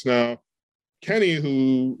context now. Kenny,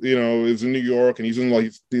 who, you know, is in New York and he's in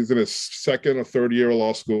his second or third year of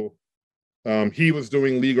law school. He was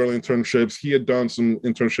doing legal internships. He had done some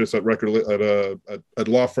internships at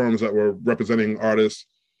law firms that were representing artists.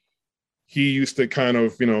 He used to kind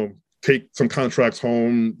of, you know, take some contracts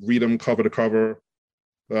home, read them cover to cover.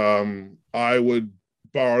 I would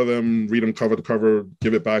borrow them, read them cover to cover,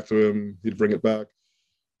 give it back to him. He'd bring it back.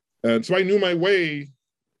 And so I knew my way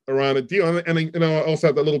around a deal. And you know, I also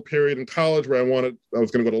had that little period in college where I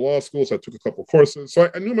was going to go to law school. So I took a couple of courses. So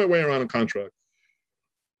I knew my way around a contract.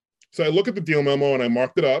 So I look at the deal memo and I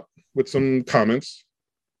marked it up with some comments.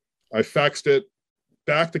 I faxed it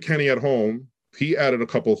back to Kenny at home. He added a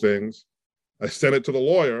couple of things. I sent it to the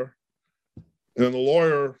lawyer. And then the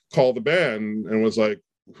lawyer called the band and was like,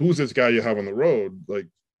 "Who's this guy you have on the road? Like,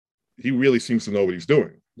 he really seems to know what he's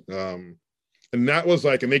doing." And that was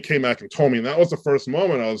like, and they came back and told me, and that was the first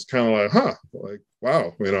moment I was kind of like, huh, like,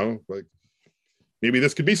 wow, you know, like maybe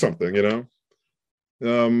this could be something, you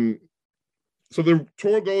know? So the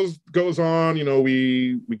tour goes on, you know,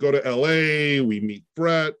 we go to LA, we meet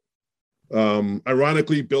Brett.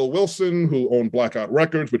 Ironically, Bill Wilson, who owned Blackout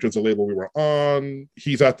Records, which is a label we were on,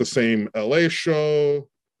 he's at the same LA show.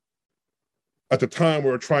 At the time,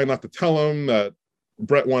 we were trying not to tell him that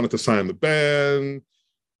Brett wanted to sign the band.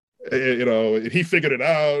 You know, he figured it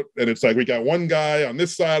out, and it's like we got one guy on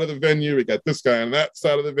this side of the venue, we got this guy on that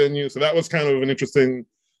side of the venue. So that was kind of an interesting.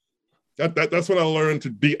 That's when I learned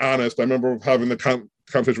to be honest. I remember having the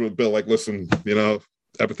conversation with Bill, like, "Listen, you know,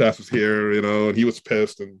 Epitaph was here, you know," and he was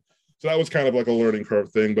pissed, and so that was kind of like a learning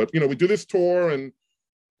curve thing. But you know, we do this tour, and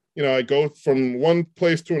you know, I go from one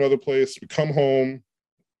place to another place. We come home.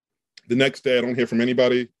 The next day, I don't hear from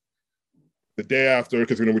anybody. The day after,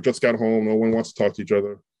 because you know we just got home, no one wants to talk to each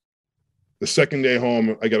other. The second day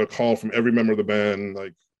home, I get a call from every member of the band,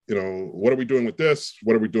 like, you know, "What are we doing with this?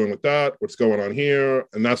 What are we doing with that? What's going on here?"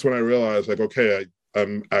 And that's when I realized, like, okay,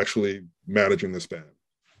 I'm actually managing this band.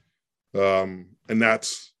 And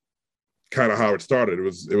that's kind of how it started.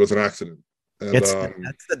 It was an accident. And, that's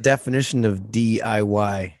the definition of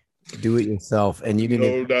DIY, do it yourself. And you didn't.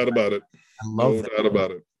 No doubt about it. I love no that. doubt about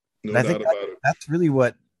it. No doubt about it. That's really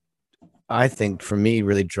what I think for me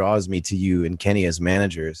really draws me to you and Kenny as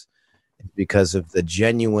managers, because of the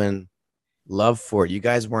genuine love for it. You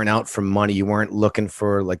guys weren't out for money. You weren't looking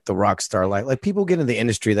for like the rock star life. Like people get in the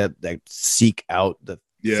industry that seek out the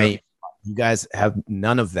fame. You guys have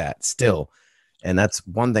none of that still. And that's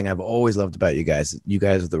one thing I've always loved about you guys. You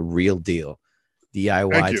guys are the real deal.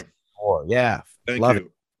 DIY. Thank you. Yeah. Thank love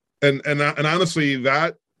you. It. And honestly,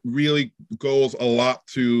 that really goes a lot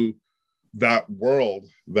to that world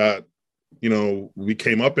that, you know, we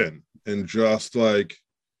came up in, and just like,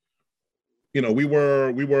 you know, we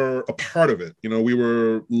were a part of it. You know, we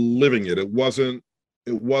were living it. It wasn't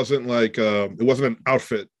like it wasn't an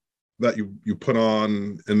outfit that you put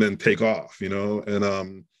on and then take off, you know.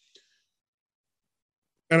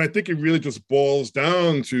 And I think it really just boils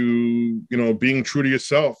down to, you know, being true to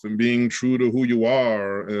yourself and being true to who you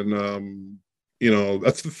are. And you know,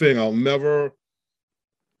 that's the thing. I'll never,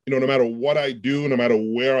 you know, no matter what I do, no matter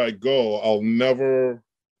where I go,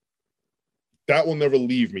 that will never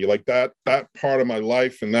leave me. Like that part of my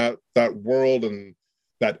life and that world and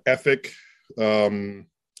that ethic. I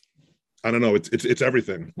don't know. It's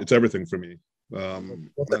everything. It's everything for me.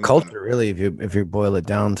 The culture, really, if you boil it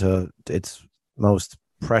down to its most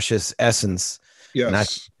precious essence. Yes. And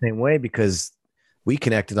that's the same way, because we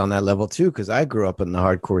connected on that level too. Because I grew up in the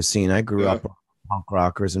hardcore scene. I grew up with punk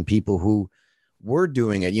rockers and people who were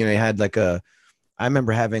doing it. You know, you had like I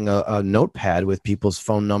remember having a notepad with people's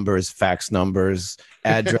phone numbers, fax numbers,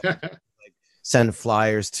 address, like send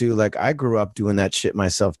flyers to. Like I grew up doing that shit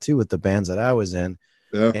myself too with the bands that I was in.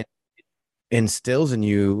 Yeah. And it instills in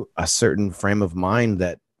you a certain frame of mind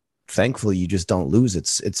that thankfully you just don't lose.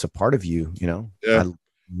 It's a part of you, you know. Yeah. I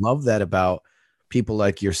love that about people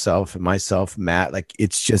like yourself and myself, Matt. Like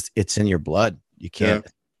it's in your blood. You can't.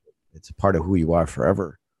 It's a part of who you are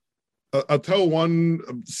forever. I'll tell one,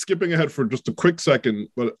 I'm skipping ahead for just a quick second,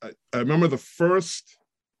 but I remember the first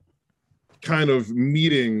kind of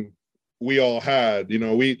meeting we all had. You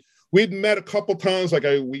know, we'd met a couple times. Like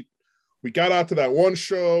we got out to that one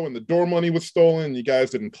show and the door money was stolen. You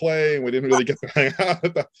guys didn't play, and we didn't really get to hang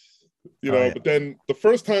out. You know, But then the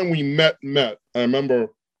first time we met, I remember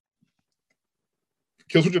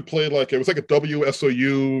Killswitch had played it was like a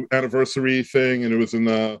WSOU anniversary thing, and it was in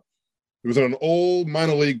an old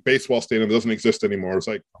minor league baseball stadium that doesn't exist anymore. It's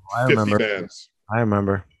like 50 bands. I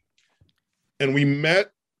remember. And we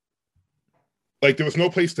met, like there was no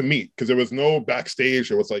place to meet because there was no backstage.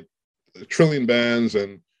 There was like a trillion bands,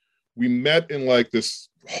 and we met in like this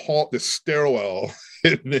hall, this stairwell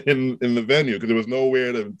in the venue because there was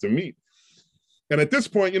nowhere to meet. And at this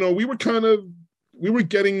point, you know, we were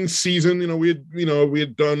getting seasoned. You know, we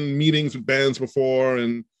had done meetings with bands before,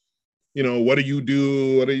 and you know, what do you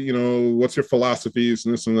do? What's your philosophies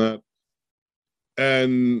and this and that?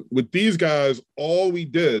 And with these guys, all we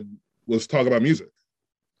did was talk about music.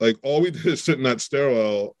 Like all we did is sit in that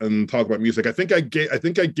stairwell and talk about music. I think I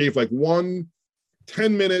gave like one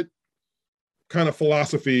 10-minute kind of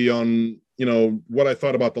philosophy on, you know, what I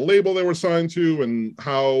thought about the label they were signed to and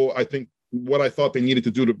what I thought they needed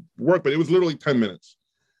to do to work. But it was literally 10 minutes.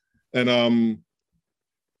 And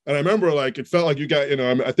I remember, like, it felt like you got, you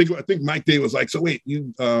know, I think Mike Day was like, so wait,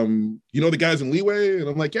 you know the guys in Leeway? And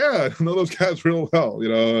I'm like, yeah, I know those guys real well, you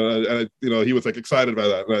know. And you know, he was like excited by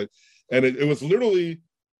that, and it was literally,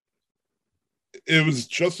 it was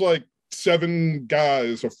just like 6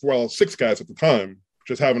 guys at the time,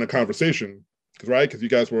 just having a conversation, because you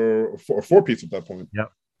guys were a 4-piece at that point.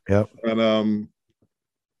 Yep.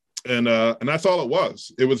 And that's all it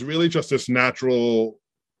was. It was really just this natural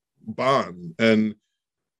bond, and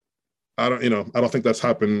I don't think that's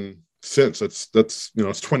happened since. That's you know,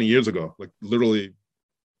 it's 20 years ago, like literally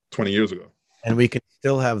 20 years ago. And we can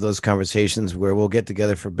still have those conversations where we'll get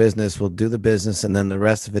together for business, we'll do the business, and then the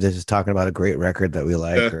rest of it is just talking about a great record that we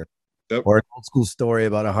like, or an old school story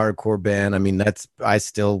about a hardcore band. I mean, I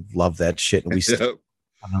still love that shit, and we still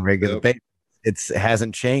on a regular basis. It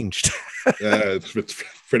hasn't changed. Yeah, it's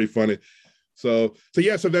pretty funny. So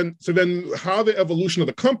then how the evolution of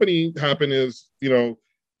the company happened is, you know,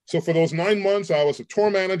 so for those 9 months, I was a tour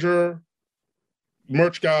manager,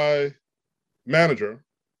 merch guy, manager.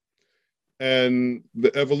 And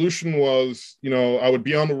the evolution was, you know, I would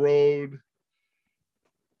be on the road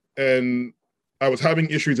and I was having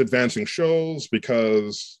issues advancing shows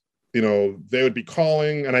because, you know, they would be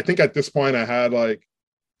calling. And I think at this point I had like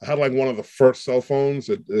one of the first cell phones.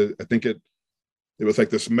 I think it was like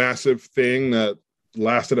this massive thing that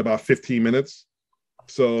lasted about 15 minutes.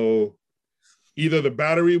 So either the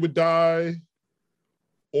battery would die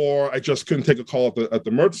or I just couldn't take a call at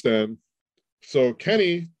the merch stand. So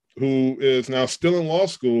Kenny, who is now still in law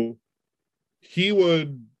school, he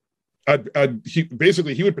would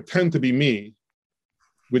pretend to be me,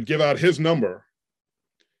 would give out his number,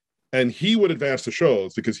 and he would advance the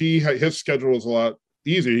shows because his schedule was a lot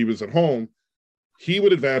easier. He was at home. He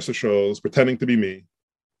would advance the shows, pretending to be me.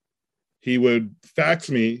 He would fax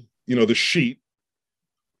me, the sheet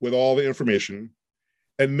with all the information.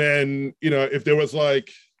 And then, if there was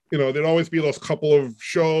like, there'd always be those couple of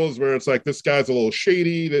shows where it's like, this guy's a little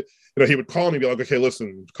shady, that, he would call me and be like, okay,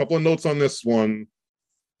 listen, a couple of notes on this one,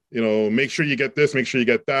 make sure you get this, make sure you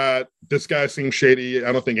get that. This guy seems shady.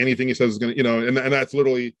 I don't think anything he says is going to, and that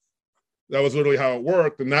was literally how it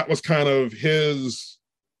worked. And that was kind of his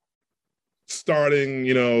starting,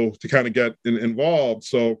 to kind of get involved.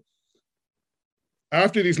 So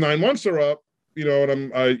after these 9 months are up,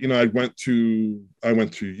 and I went to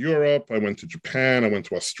Europe, I went to Japan, I went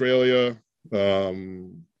to Australia.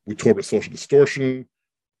 We toured with Social Distortion.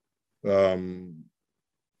 It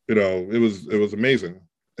was amazing.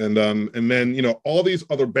 And then, all these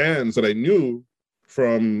other bands that I knew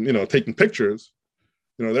from, taking pictures,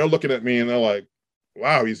 they're looking at me and they're like,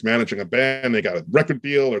 wow, he's managing a band. They got a record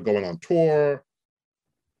deal. They're going on tour.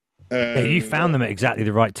 And, you found them at exactly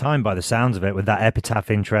the right time by the sounds of it, with that Epitaph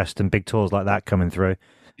interest and big tours like that coming through.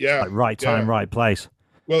 Yeah. Like right time, right place.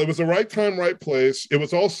 Well, it was the right time, right place. I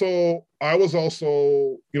was also,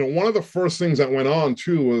 one of the first things that went on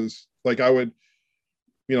too was like, I would,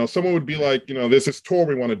 someone would be like, there's this tour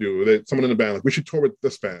we want to do. Someone in the band, like, we should tour with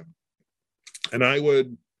this band. And I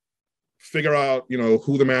would figure out,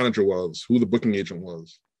 who the manager was, who the booking agent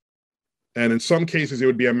was. And in some cases, it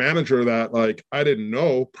would be a manager that, like, I didn't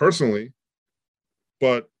know personally,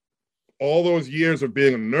 but all those years of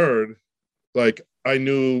being a nerd, like, I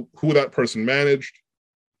knew who that person managed.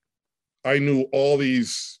 I knew all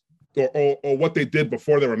these, or what they did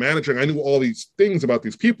before they were managing. I knew all these things about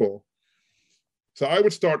these people. So I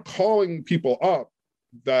would start calling people up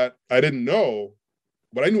that I didn't know,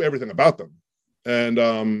 but I knew everything about them.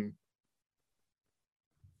 And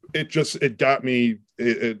it got me,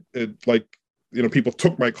 people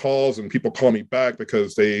took my calls and people call me back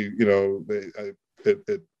because they were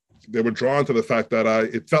drawn to the fact that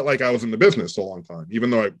it felt like I was in the business a long time, even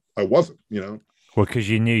though I wasn't, Well, because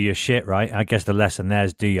you knew your shit, right? I guess the lesson there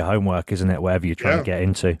is do your homework, isn't it? Whatever you're trying to get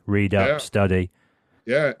into, read up, study.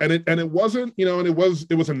 Yeah, and it wasn't, and it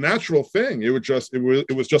was a natural thing. It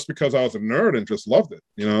was just because I was a nerd and just loved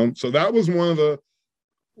it, So that was one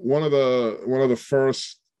of the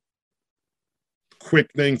first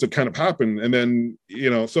quick things that kind of happened. And then,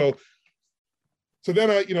 so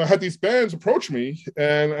then I had these bands approach me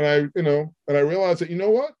and I realized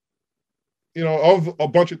that, of a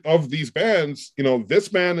bunch of these bands, this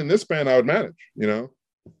band and this band I would manage, and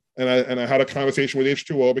I had a conversation with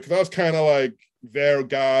H2O because I was kind of like their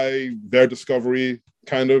guy, their discovery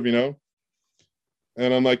kind of, and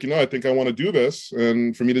I'm like, I think I want to do this.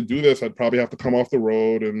 And for me to do this, I'd probably have to come off the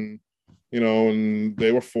road and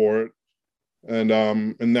they were for it.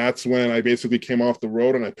 And that's when I basically came off the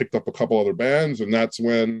road and I picked up a couple other bands. And that's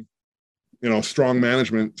when, Strong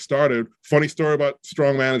Management started. Funny story about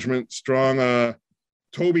Strong Management.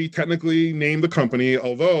 Toby technically named the company,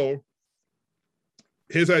 although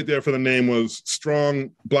his idea for the name was Strong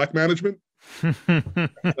Black Management. And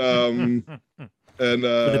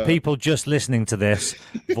for the people just listening to this,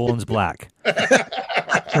 Vaughn's black.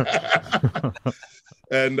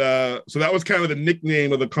 And so that was kind of the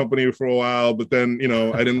nickname of the company for a while. But then,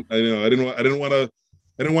 I didn't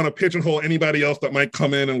want to pigeonhole anybody else that might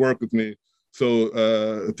come in and work with me. So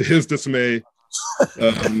to his dismay,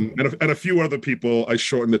 and a few other people, I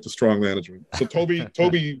shortened it to Strong Management. So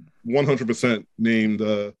Toby 100% named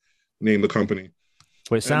the company.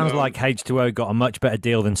 Well, it sounds like H2O got a much better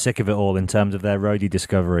deal than Sick of It All in terms of their roadie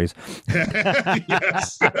discoveries.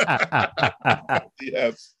 Yes.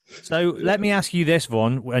 Yes. So let me ask you this,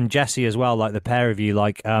 Vaughn, and Jesse as well, like the pair of you,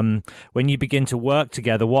 like when you begin to work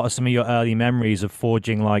together, what are some of your early memories of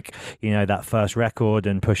forging, like, that first record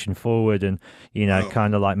and pushing forward and,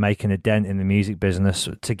 kind of like making a dent in the music business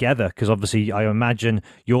together? Because obviously I imagine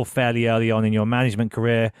you're fairly early on in your management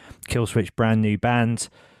career, Killswitch, brand new band.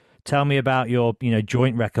 Tell me about your,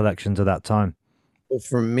 joint recollections of that time. Well,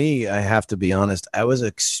 for me, I have to be honest, I was an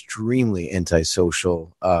extremely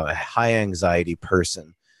antisocial, high anxiety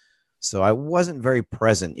person. So I wasn't very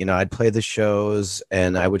present. I'd play the shows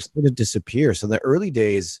and I would sort of disappear. So in the early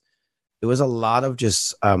days, it was a lot of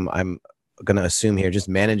just, I'm going to assume here, just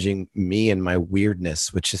managing me and my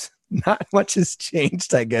weirdness, which is not much has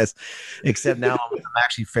changed, I guess, except now I'm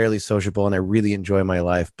actually fairly sociable and I really enjoy my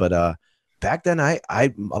life. But back then, I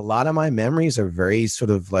a lot of my memories are very sort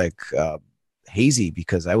of like hazy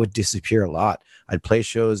because I would disappear a lot. I'd play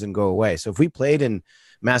shows and go away. So if we played in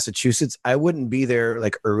Massachusetts, I wouldn't be there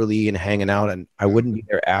like early and hanging out, and I wouldn't be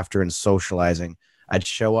there after and socializing. I'd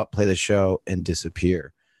show up, play the show, and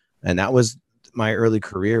disappear. And that was my early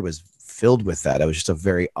career was filled with that. I was just a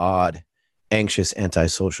very odd, anxious,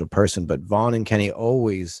 antisocial person. But Vaughn and Kenny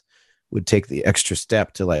always would take the extra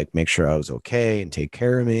step to like make sure I was okay and take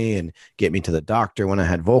care of me and get me to the doctor when I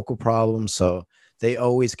had vocal problems. So they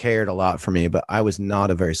always cared a lot for me, but I was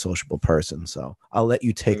not a very sociable person. So I'll let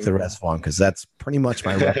you take the rest, Vaughn, because that's pretty much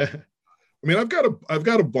my record. I mean, I've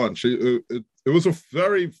got a bunch. It was a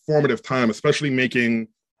very formative time, especially making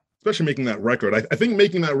that record. I think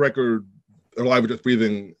making that record, Alive with Just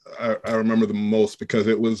Breathing, I remember the most because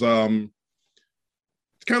it was it's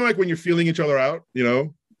kind of like when you're feeling each other out, you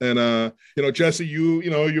know. And Jesse,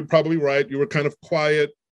 you're probably right. You were kind of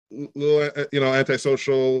quiet, little,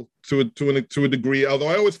 antisocial to a degree. Although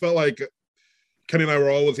I always felt like Kenny and I were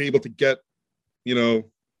always able to get, to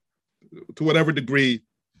whatever degree,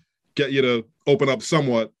 get you to open up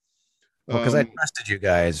somewhat. Because I trusted you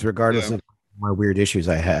guys, regardless of my weird issues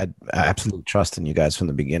I had. Absolute trust in you guys from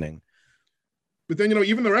the beginning. But then,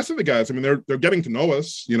 even the rest of the guys, I mean, they're getting to know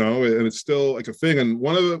us, and it's still like a thing. And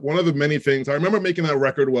one of the many things I remember making that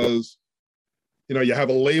record was, you have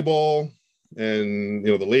a label, and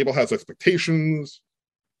the label has expectations,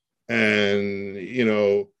 and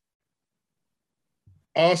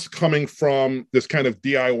us coming from this kind of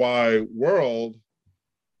DIY world,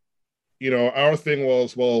 our thing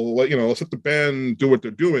was, well, let's let the band do what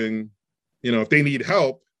they're doing. If they need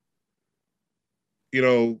help,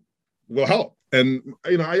 we'll help. And,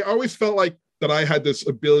 I always felt like that I had this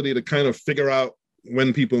ability to kind of figure out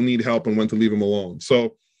when people need help and when to leave them alone.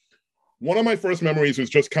 So one of my first memories was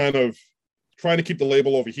just kind of trying to keep the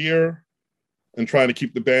label over here and trying to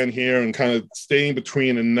keep the band here and kind of staying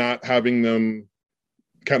between and not having them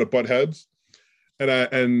kind of butt heads.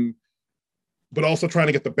 But also trying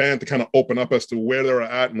to get the band to kind of open up as to where they were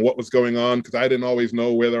at and what was going on, because I didn't always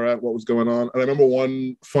know where they're at, what was going on. And I remember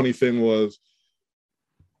one funny thing was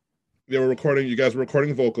you guys were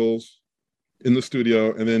recording vocals in the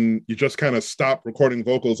studio, and then you just kind of stopped recording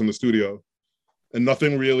vocals in the studio. And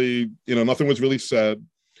nothing was really said. And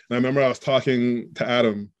I remember I was talking to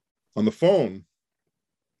Adam on the phone,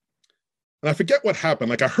 and I forget what happened.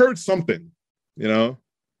 Like I heard something, and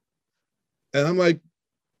I'm like,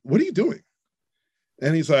 what are you doing?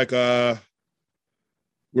 And he's like, we're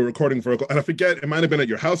recording vocal. And I forget, it might have been at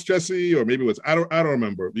your house, Jesse, or maybe it was, I don't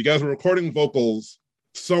remember. You guys were recording vocals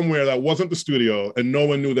somewhere that wasn't the studio, and no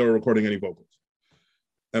one knew they were recording any vocals.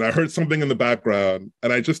 And I heard something in the background,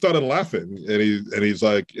 and I just started laughing. And he's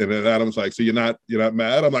like, and then Adam's like, so you're not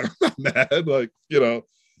mad? I'm like, I'm not mad. Like, he's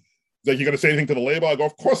like, you gonna say anything to the label? I go,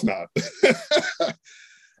 of course not.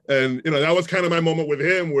 And that was kind of my moment with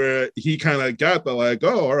him, where he kind of got the like,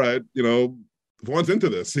 oh, all right, Vaughn's into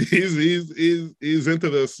this. He's into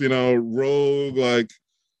this, rogue, like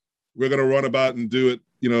we're gonna run about and do it,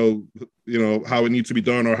 how it needs to be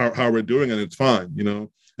done, or how we're doing it, and it's fine,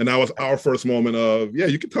 And that was our first moment of,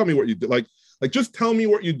 you can tell me what you do, like just tell me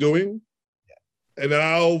what you're doing, and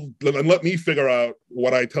then let me figure out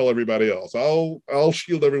what I tell everybody else. I'll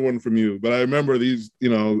shield everyone from you. But I remember these,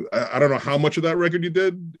 I don't know how much of that record you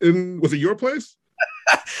did was it your place?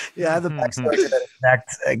 Yeah, I have the backstory to that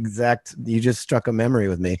exact. You just struck a memory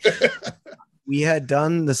with me. We had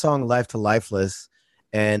done the song "Life to Lifeless,"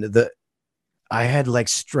 and I had like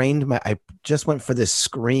strained I just went for this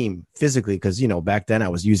scream physically because back then I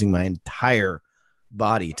was using my entire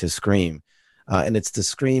body to scream, and it's the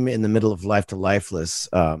scream in the middle of "Life to Lifeless,"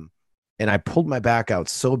 and I pulled my back out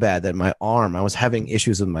so bad that I was having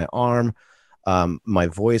issues with my arm. My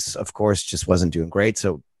voice, of course, just wasn't doing great,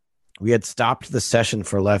 so we had stopped the session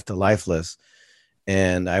for "Life to Lifeless,"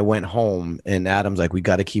 and I went home, and Adam's like, we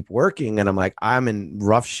got to keep working. And I'm like, I'm in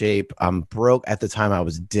rough shape. I'm broke. At the time, I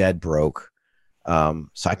was dead broke.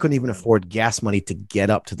 So I couldn't even afford gas money to get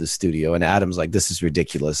up to the studio. And Adam's like, this is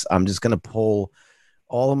ridiculous. I'm just going to pull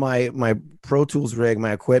all of my Pro Tools rig,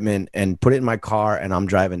 my equipment, and put it in my car, and I'm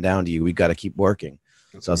driving down to you. We got to keep working.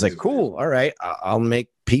 So I was like, cool. All right. I'll make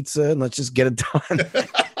pizza and let's just get it done.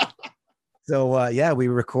 So, we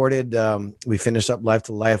recorded, we finished up "Life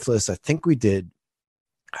to Lifeless." I think we did,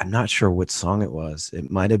 I'm not sure what song it was.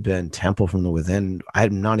 It might have been "Temple from the Within."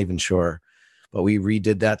 I'm not even sure, but we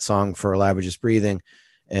redid that song for "Alive with Just Breathing."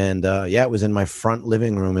 And it was in my front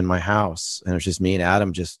living room in my house. And it was just me and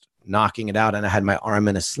Adam just knocking it out. And I had my arm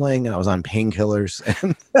in a sling and I was on painkillers.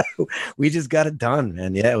 And we just got it done.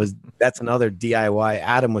 And that's another DIY.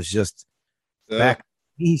 Adam was just back.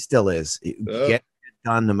 He still is. Get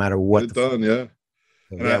done no matter what. Get done, yeah.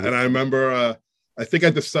 And I remember, I think I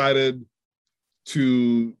decided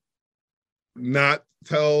to not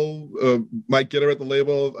tell Mike Gitter at the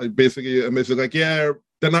label. I'm basically like, they're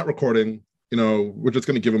not recording. we're just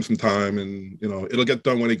going to give him some time, and it'll get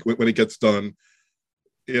done when it gets done.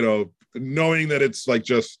 Knowing that it's like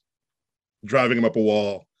just driving him up a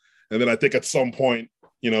wall. And then I think at some point,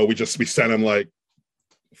 we sent him like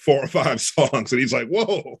 4 or 5 songs, and he's like,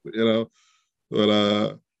 whoa,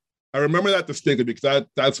 But I remember that distinctly because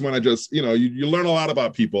that's when I just, you learn a lot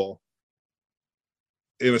about people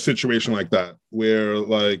in a situation like that, where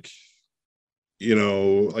like, I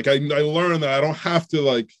learned that I don't have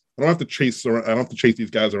to chase these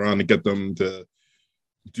guys around to get them to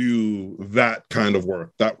do that kind of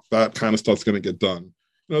work. That kind of stuff's going to get done.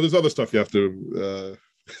 There's other stuff you have to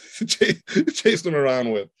chase them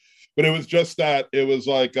around with, but it was just that it was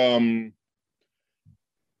like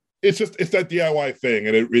it's that DIY thing,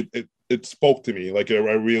 and it spoke to me. Like it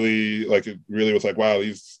really was like, wow,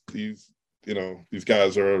 these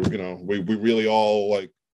guys are, we really all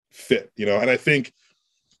like fit, and I think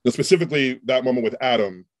specifically that moment with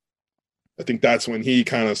Adam, I think that's when he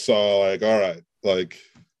kind of saw like, all right, like,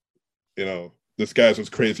 this guy's as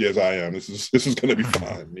crazy as I am. This is going to be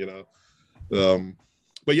fine,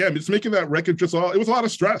 But yeah, just making that record, it was a lot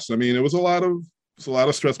of stress. I mean, it was a lot of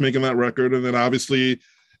stress making that record. And then obviously,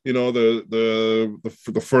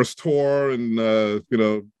 the first tour and,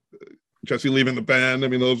 Jesse leaving the band. I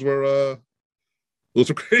mean, those were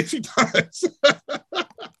crazy times.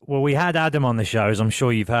 Well, we had Adam on the show, as I'm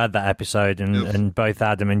sure you've heard that episode, and both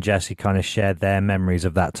Adam and Jesse kind of shared their memories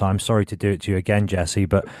of that time. Sorry to do it to you again, Jesse,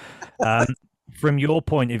 but from your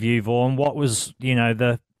point of view, Vaughn, what was,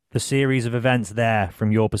 the series of events there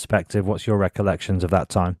from your perspective? What's your recollections of that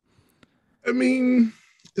time? I mean,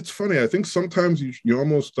 it's funny. I think sometimes you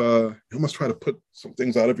almost try to put some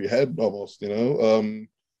things out of your head, almost. I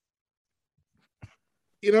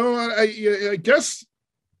guess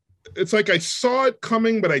it's like I saw it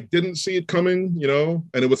coming, but I didn't see it coming.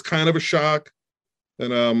 And it was kind of a shock.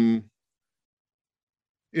 And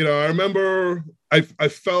I remember I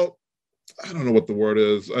felt, I don't know what the word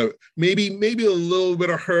is. Maybe a little bit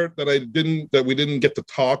of hurt that we didn't get to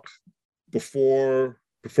talk before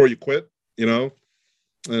you quit, and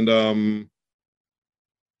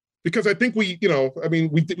because I think we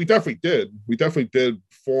definitely did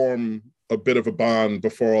form a bit of a bond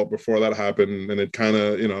before that happened, and it kind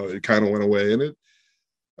of went away, and it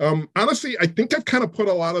honestly I think I've kind of put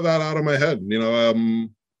a lot of that out of my head,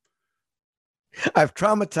 I've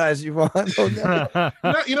traumatized you, Vaughn.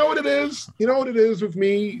 You know what it is? You know what it is with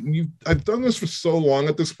me? I've done this for so long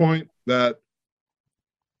at this point that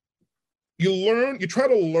you try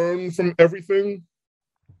to learn from everything,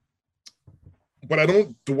 but I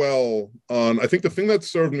don't dwell on, I think the thing that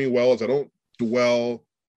served me well is I don't dwell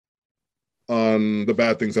on the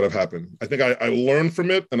bad things that have happened. I think I learn from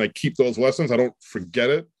it and I keep those lessons. I don't forget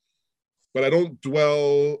it, but I don't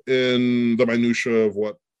dwell in the minutia of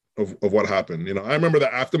what happened. I remember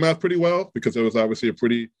the aftermath pretty well because it was obviously a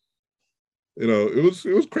pretty, it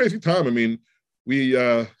was crazy time. I mean,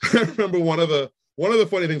 I remember one of the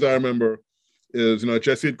funny things I remember is,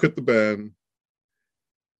 Jesse had quit the band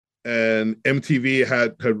and MTV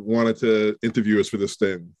had wanted to interview us for this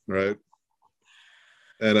thing, right?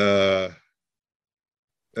 And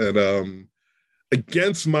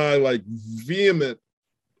against my like vehement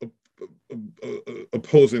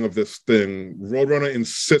opposing of this thing, Roadrunner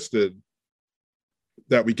insisted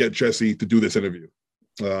that we get Jesse to do this interview.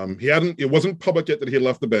 It wasn't public yet that he had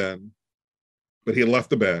left the band, but he had left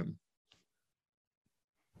the band.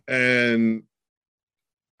 And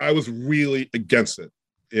I was really against it.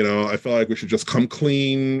 I felt like we should just come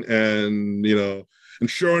clean and, and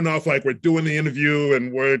sure enough, like we're doing the interview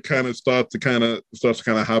and word kind of starts to kind of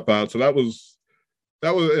hop out. So that was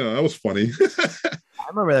funny. I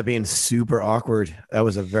remember that being super awkward. That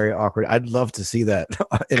was a very awkward. I'd love to see that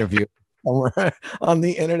interview somewhere on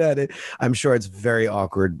the internet. I'm sure it's very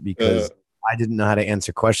awkward because I didn't know how to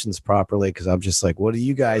answer questions properly because I'm just like, what do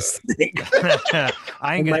you guys think?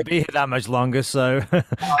 I ain't going to be here that much longer, so.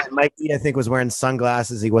 Mike D, I think, was wearing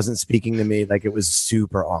sunglasses. He wasn't speaking to me. Like, it was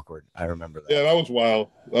super awkward. I remember that. Yeah, that was wild.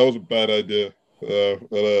 That was a bad idea.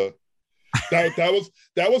 But that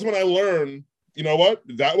was when I learned, you know what?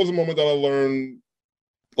 That was a moment that I learned,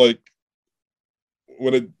 like,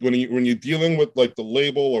 when you're dealing with, like, the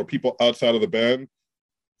label or people outside of the band,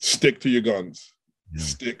 stick to your guns. Yeah.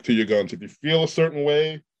 Stick to your guns. If you feel a certain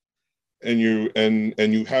way and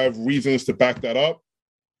you have reasons to back that up,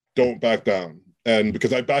 don't back down. And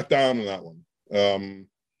because I backed down on that one.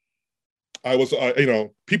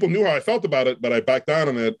 People knew how I felt about it, but I backed down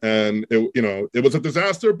on it, and it was a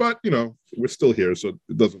disaster, but we're still here, so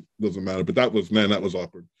it doesn't matter. But that was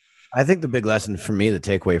awkward. I think the big lesson for me, the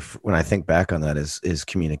takeaway when I think back on that is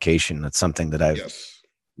communication. That's something that I've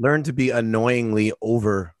learned to be annoyingly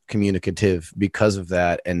over communicative because of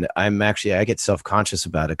that. And I get self-conscious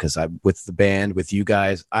about it because with the band, with you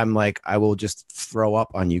guys, I'm like, I will just throw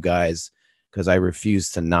up on you guys because I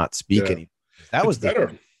refuse to not speak Yeah. any. That was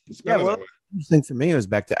better. It's better that way. The thing for me was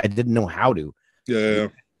back then I didn't know how to. Yeah.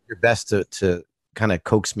 Your best to kind of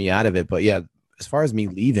coax me out of it. But yeah, as far as me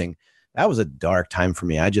leaving, that was a dark time for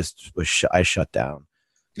me. I just I shut down.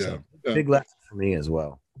 Yeah. So, big lesson for me as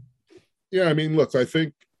well. Yeah, I mean, look, I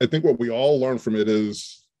think what we all learn from it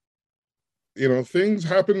is, things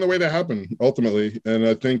happen the way they happen ultimately. And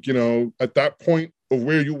I think, at that point of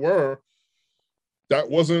where you were, that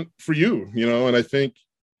wasn't for you, and I think,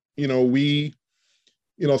 we,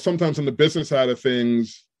 sometimes on the business side of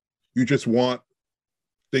things, you just want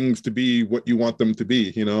things to be what you want them to be.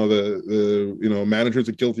 The managers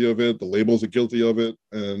are guilty of it, the labels are guilty of it,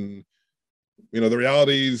 and the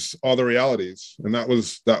realities are the realities, and that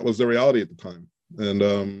was the reality at the time. And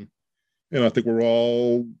I think we're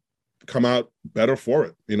all come out better for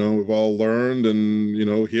it. We've all learned, and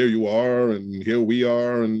here you are, and here we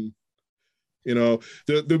are, and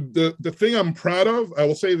the thing I'm proud of, I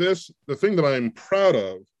will say this, the thing that I'm proud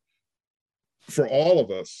of for all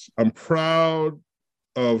of us, I'm proud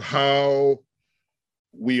of how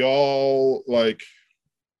we all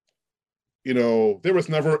there was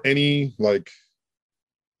never any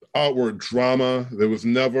outward drama. There was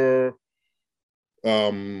never,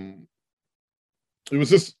 it was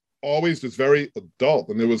just always just very adult,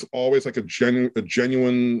 and there was always a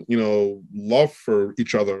genuine, love for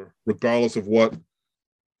each other, regardless of what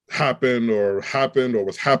happened or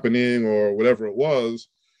was happening or whatever it was.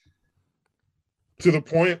 To the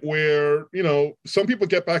point where, some people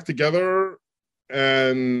get back together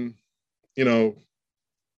and,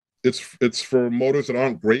 it's for motives that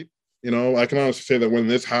aren't great. I can honestly say that when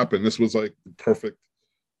this happened, this was the perfect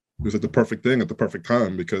thing at the perfect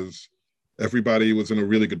time, because everybody was in a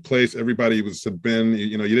really good place. Everybody had been,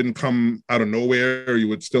 you didn't come out of nowhere. You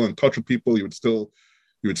were still in touch with people. You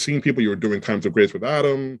had seen people. You were doing Times of Grace with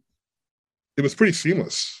Adam. It was pretty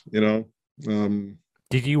seamless,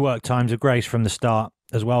 Did you work Times of Grace from the start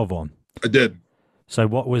as well, Vaughn? I did. So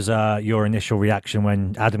what was your initial reaction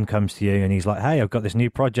when Adam comes to you and he's like, hey, I've got this new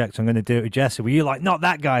project, I'm going to do it with Jesse? Were you like, not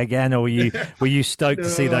that guy again? Or were you stoked to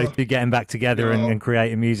see those two getting back together and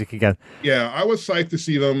creating music again? Yeah, I was psyched to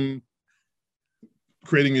see them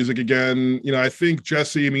creating music again. I think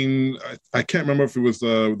Jesse, I can't remember if it was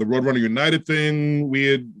the Roadrunner United thing. We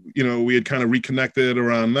had kind of reconnected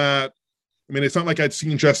around that. It's not like I'd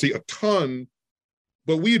seen Jesse a ton,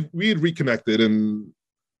 but we had reconnected, and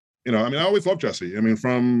I always loved Jesse.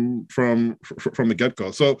 From the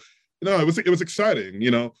get-go. So it was exciting.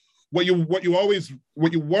 What you always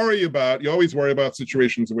worry about. You always worry about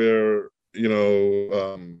situations where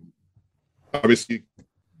obviously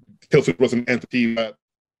Killswitch was an entity that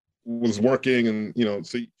was working, and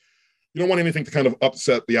so you don't want anything to kind of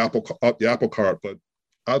upset the apple cart. But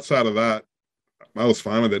outside of that, I was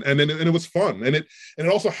fine with it, and it was fun, and it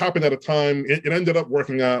also happened at a time. It ended up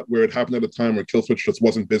working out where it happened at a time where Killswitch just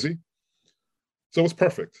wasn't busy, so it was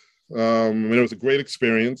perfect. It was a great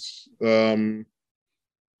experience, and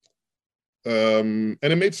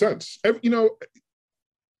it made sense.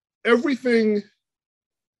 Everything,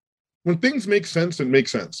 when things make sense, it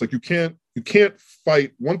makes sense. You can't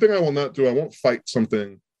fight. One thing I will not do, I won't fight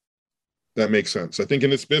something that makes sense. I think in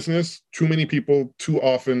this business, too many people too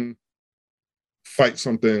often fight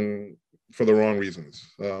something for the wrong reasons.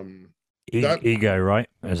 Ego, right?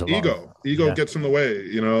 Ego gets in the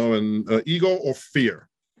way, and ego or fear.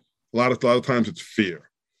 A lot of times it's fear.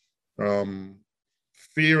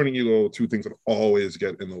 Fear and ego are two things that always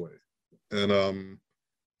get in the way. And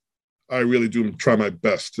I really do try my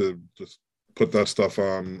best to just put that stuff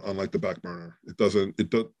on the back burner.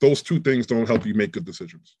 Those two things don't help you make good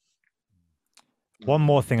decisions. One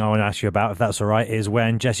more thing I want to ask you about, if that's all right, is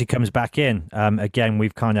when Jesse comes back in. Again,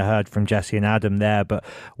 we've kind of heard from Jesse and Adam there, but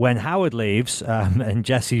when Howard leaves and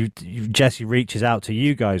Jesse reaches out to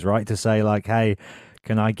you guys, right, to say hey,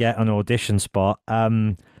 can I get an audition spot?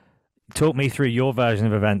 Talk me through your version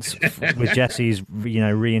of events with Jesse's,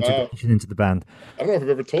 reintegration into the band. I don't know if I've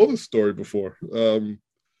ever told this story before. Yeah,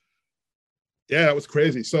 it was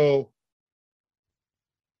crazy. So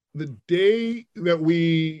the day that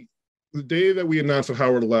we announced that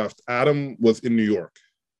Howard left, Adam was in New York.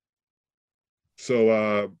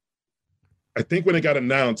 So I think when it got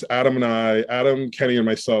announced, Adam, Kenny, and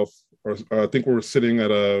myself, I think we were sitting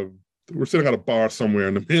at a bar somewhere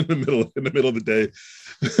in the middle of the day,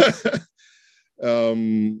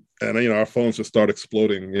 and our phones just start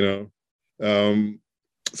exploding.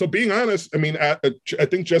 So being honest, I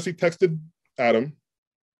think Jesse texted Adam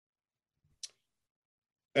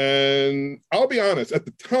And I'll be honest, at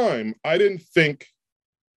the time, I didn't think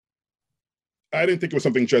it was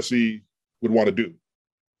something Jesse would want to do.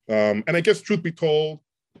 And I guess, truth be told,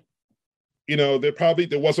 there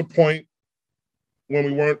was a point when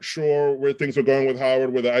we weren't sure where things were going with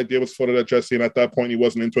Howard, where the idea was floated at Jesse, and at that point he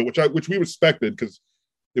wasn't into it, which we respected because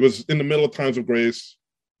it was in the middle of Times of Grace,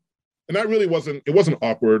 and that really wasn't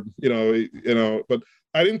awkward, But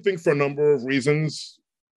I didn't think, for a number of reasons,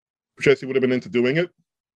 Jesse would have been into doing it.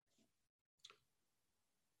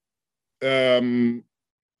 And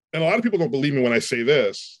a lot of people don't believe me when I say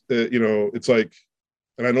this. It's like,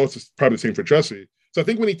 and I know it's probably the same for Jesse. So I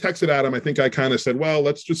think when he texted Adam, I think I kind of said, well,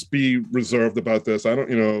 let's just be reserved about this. I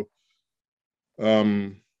don't,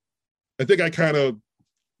 I think I kind of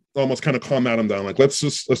almost kind of calmed Adam down. Like, let's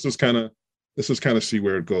just kind of see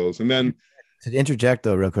where it goes. And then, to interject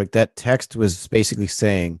though, real quick, that text was basically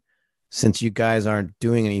saying, since you guys aren't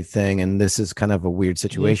doing anything and this is kind of a weird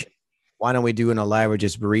situation, why don't we do an Alive or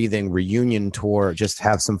Just Breathing reunion tour, just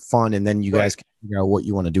have some fun, and then you guys can figure out what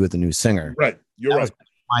you want to do with the new singer. Right. You're right.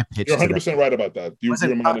 My pitch. You're 100% right about that. You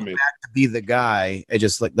reminded me. To be the guy, it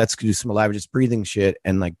just like, let's do some Alive or Just Breathing shit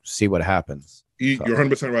and like see what happens. You're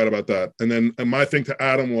 100% right about that. And my thing to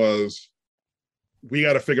Adam was, we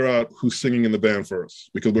got to figure out who's singing in the band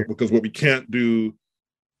first, because what we can't do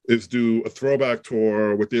is do a throwback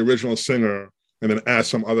tour with the original singer and then ask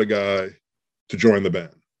some other guy to join the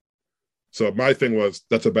band. So my thing was,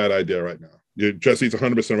 that's a bad idea right now. Jesse's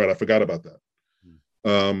 100% right. I forgot about that.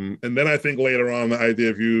 And then I think later on, the idea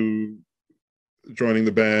of you joining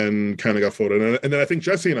the band kind of got floated. And then I think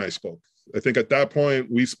Jesse and I spoke. I think at that point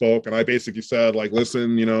we spoke, and I basically said, like,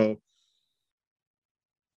 listen, I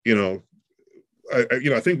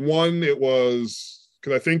think one, it was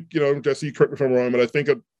because I think, Jesse, correct me if I'm wrong, but I think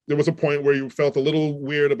there was a point where you felt a little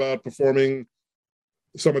weird about performing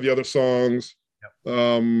some of the other songs.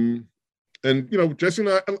 Yep. And Jesse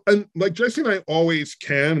and I always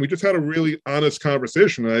can. We just had a really honest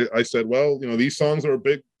conversation. I said, well, these songs are a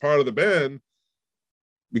big part of the band.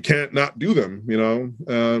 We can't not do them,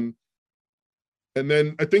 and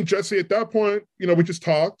then I think Jesse at that point, we just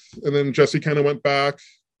talked, and then Jesse kind of went back,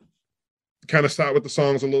 kind of sat with the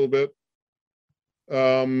songs a little bit.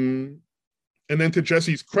 And then to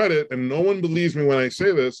Jesse's credit, and no one believes me when I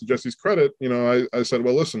say this, to Jesse's credit, I said,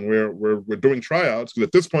 well, listen, we're doing tryouts. Because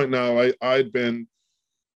at this point now, I'd been,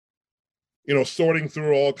 sorting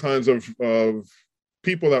through all kinds of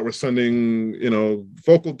people that were sending,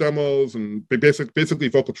 vocal demos and basically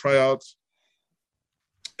vocal tryouts.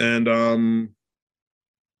 And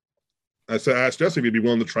I asked Jesse if he'd be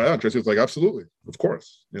willing to try out. Jesse was like, absolutely, of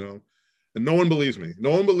course, And no one believes me.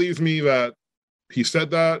 No one believes me that he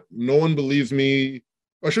said that. No one believes me.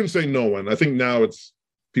 I shouldn't say no one. I think now it's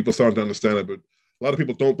people starting to understand it, but a lot of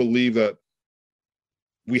people don't believe that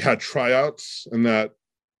we had tryouts and that,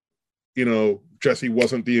 Jesse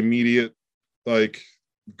wasn't the immediate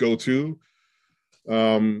go-to.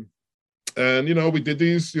 And we did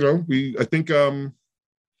these, I think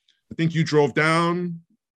you drove down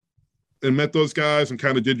and met those guys and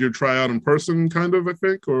kind of did your tryout in person, kind of, I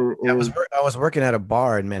think, or... I was working at a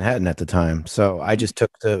bar in Manhattan at the time, so I just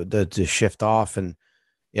took the shift off, and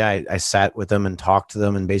I sat with them and talked to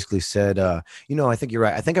them and basically said, I think you're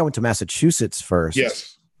right. I think I went to Massachusetts first.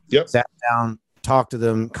 Yes. Yep. Sat down, talked to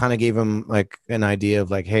them, kind of gave them like an idea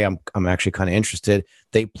of like, hey, I'm actually kind of interested.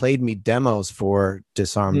 They played me demos for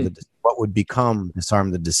what would become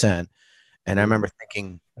Disarm the Descent. And I remember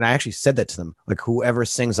thinking, and I actually said that to them, like, whoever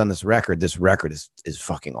sings on this record is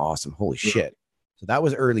fucking awesome. Holy shit. So that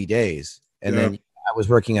was early days. And then I was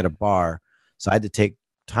working at a bar, so I had to take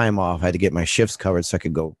time off. I had to get my shifts covered so I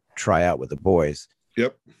could go try out with the boys.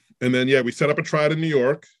 Yep. And then, we set up a tryout in New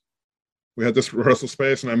York. We had this rehearsal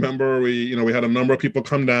space, and I remember we had a number of people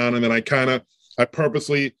come down, and then I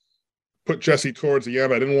purposely put Jesse towards the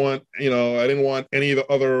end. I didn't want any of the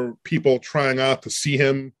other people trying out to see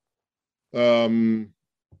him.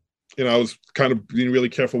 I was kind of being really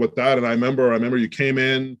careful with that. And I remember you came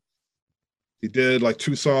in, he did like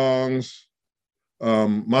 2 songs.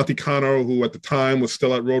 Monte Cano, who at the time was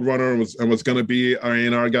still at Roadrunner and was going to be our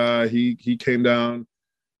A&R guy, he came down.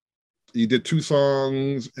 He did 2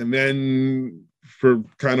 songs, and then for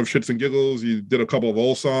kind of shits and giggles, he did a couple of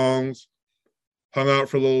old songs, hung out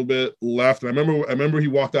for a little bit, left. And I remember he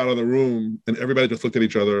walked out of the room, and everybody just looked at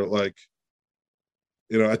each other like,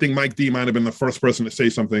 I think Mike D might have been the first person to say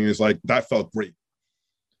something. Is like, that felt great.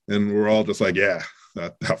 And we're all just like, yeah,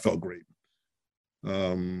 that felt great.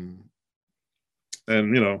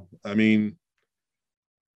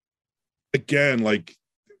 Again, like,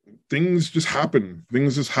 things just happen.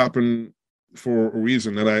 Things just happen for a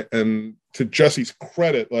reason. And to Jesse's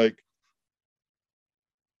credit, like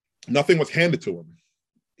nothing was handed to him.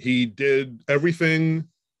 He did everything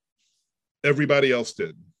everybody else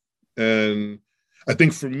did. And I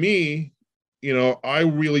think for me, you know, I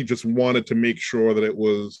really just wanted to make sure that it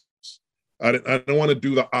was, I didn't want to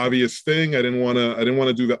do the obvious thing. I didn't want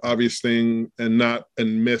to do the obvious thing and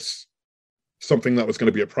miss something that was going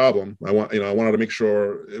to be a problem. I wanted to make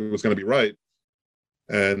sure it was going to be right.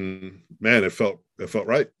 And man, it felt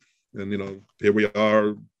right. And, you know, here we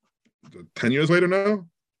are 10 years later now,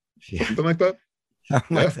 something like that.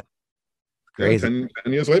 Yeah. Crazy.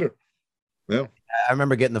 10 years later. Yeah. I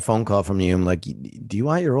remember getting the phone call from you. I'm like, do you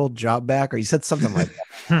want your old job back? Or you said something like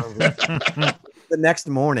that. The next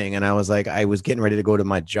morning, and I was like, I was getting ready to go to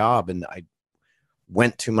my job, and I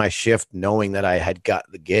went to my shift knowing that I had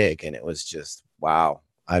got the gig, and it was just, wow.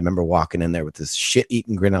 I remember walking in there with this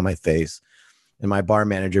shit-eating grin on my face, and my bar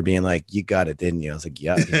manager being like, you got it, didn't you? I was like,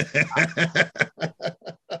 yeah.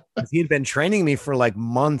 He'd been training me for like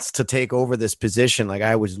months to take over this position. Like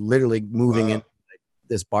I was literally moving in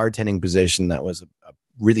this bartending position that was a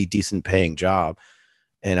really decent paying job.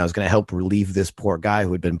 And I was going to help relieve this poor guy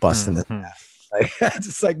who had been busting his ass. Like,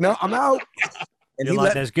 just like, no, I'm out. And you're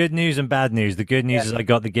like, there's good news and bad news. The good news is I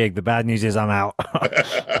got the gig. The bad news is I'm out.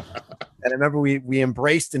 And I remember we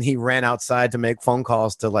embraced, and he ran outside to make phone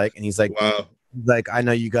calls to like, and he's like, wow. Like, I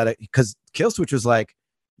know you got it. Because Killswitch was like,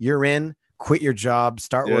 you're in, quit your job,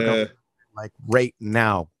 start working like right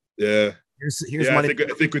now. Yeah. Here's money.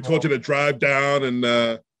 I think we told you to drive down and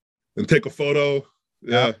take a photo.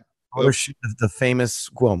 Yeah. The famous,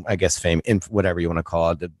 well, I guess whatever you want to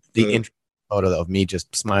call it, the intro photo of me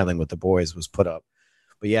just smiling with the boys was put up.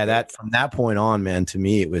 But yeah, that from that point on, man, to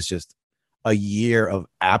me, it was just a year of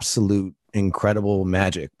absolute incredible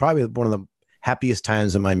magic. Probably one of the happiest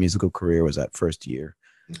times in my musical career was that first year.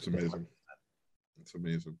 It's amazing. It's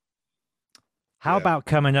amazing. How about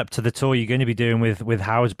coming up to the tour you're going to be doing with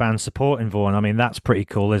Howard's band supporting Vaughan? I mean, that's pretty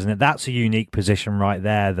cool, isn't it? That's a unique position right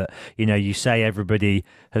there that, you know, you say everybody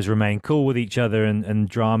has remained cool with each other and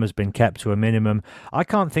drama's been kept to a minimum. I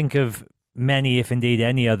can't think of many, if indeed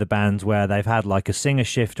any other bands where they've had like a singer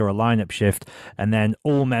shift or a lineup shift and then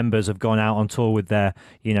all members have gone out on tour with their,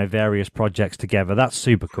 you know, various projects together. That's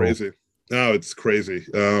super cool. Crazy. No, it's crazy.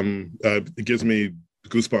 It gives me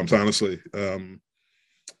goosebumps, honestly.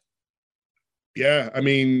 Yeah, I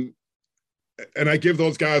mean, and I give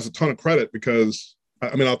those guys a ton of credit because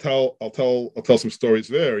I mean, I'll tell some stories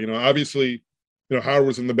there. You know, obviously, you know, Howard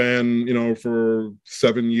was in the band, you know, for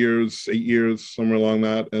 7 years, 8 years, somewhere along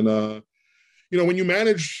that. And you know, when you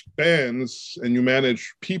manage bands and you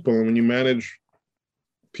manage people, and when you manage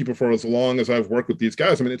people for as long as I've worked with these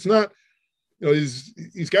guys, I mean, it's not, you know,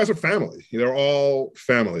 these guys are family. They're all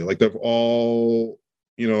family. Like they've all,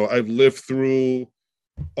 you know, I've lived through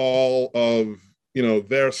all of, you know,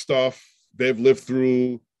 their stuff. They've lived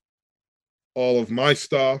through all of my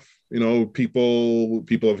stuff. You know, people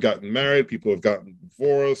have gotten married, people have gotten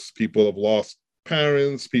divorced, people have lost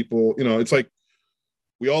parents, people, you know, it's like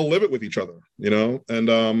we all live it with each other, you know?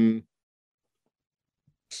 And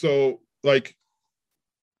so like,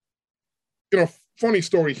 you know, funny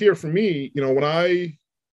story here for me, you know, when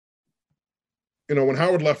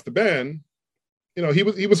Howard left the band, you know, he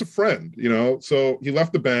was a friend, you know, so he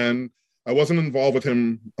left the band. I wasn't involved with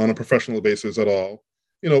him on a professional basis at all.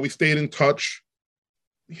 You know, we stayed in touch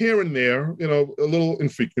here and there, you know, a little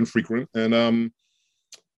infrequent. And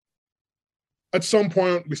at some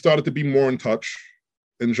point we started to be more in touch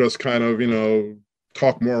and just kind of, you know,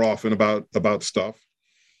 talk more often about stuff.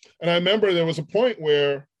 And I remember there was a point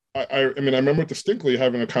where I mean, I remember distinctly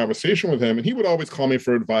having a conversation with him, and he would always call me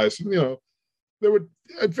for advice. And, you know, there were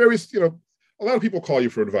various, you know, a lot of people call you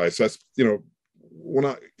for advice. That's, you know,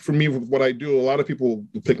 for me, what I do, a lot of people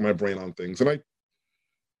pick my brain on things, and I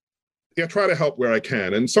try to help where I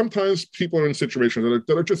can. And sometimes people are in situations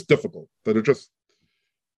that are just difficult, it's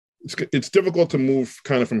difficult to move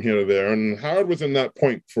kind of from here to there. And Howard was in that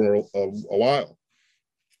point for a while.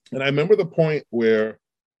 And I remember the point where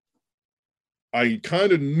I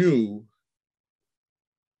kind of knew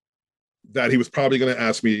that he was probably going to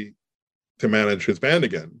ask me to manage his band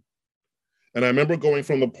again. And I remember going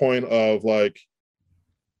from the point of like,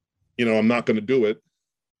 you know, I'm not going to do it,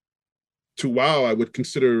 to, wow, I would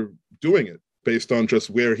consider doing it based on just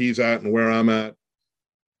where he's at and where I'm at.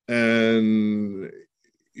 And,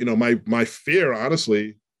 you know, my fear,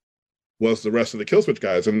 honestly, was the rest of the Killswitch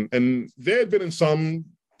guys. And they had been in some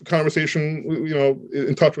conversation, you know,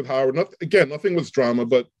 in touch with Howard. Nothing was drama,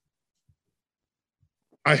 but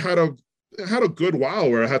I had a good while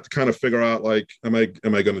where I had to kind of figure out, like, am I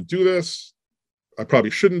going to do this? I probably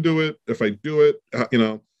shouldn't do it. If I do it, you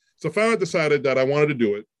know, So finally decided that I wanted to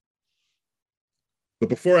do it. But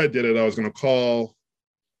before I did it, I was going to call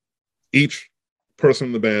each person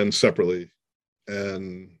in the band separately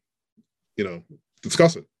and,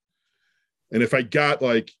 discuss it. And if I got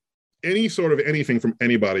like any sort of anything from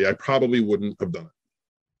anybody, I probably wouldn't have done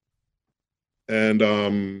it.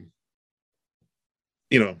 And,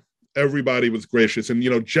 everybody was gracious.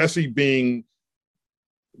 And, Jesse being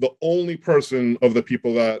the only person of the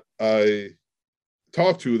people that I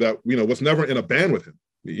talked to that, was never in a band with him.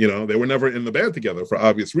 They were never in the band together for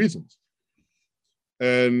obvious reasons.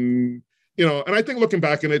 And, and I think looking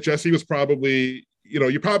back in it, Jesse was probably,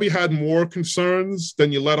 you probably had more concerns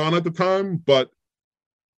than you let on at the time, but,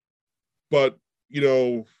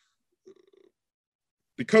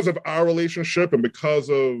 because of our relationship and because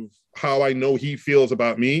of how I know he feels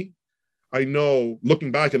about me, I know,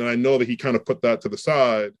 looking back at it, I know that he kind of put that to the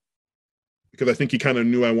side because I think he kind of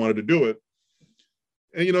knew I wanted to do it.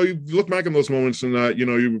 And, you look back in those moments and,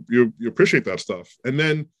 you appreciate that stuff. And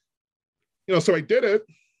then, so I did it.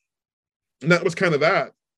 And that was kind of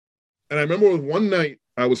that. And I remember one night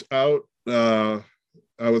I was out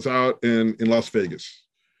in Las Vegas.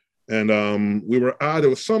 And we were there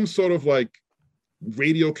was some sort of like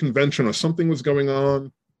radio convention or something was going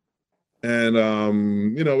on. And,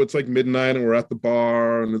 it's like midnight and we're at the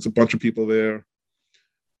bar and there's a bunch of people there.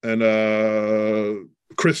 And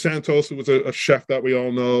Chris Santos, who was a chef that we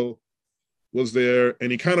all know, was there.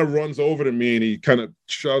 And he kind of runs over to me and he kind of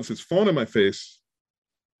shoves his phone in my face.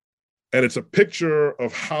 And it's a picture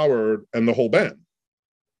of Howard and the whole band.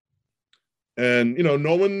 And,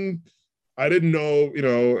 no one, I didn't know,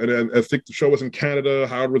 and I think the show was in Canada.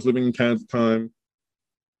 Howard was living in Canada at the time.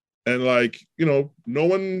 And like, no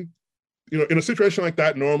one, in a situation like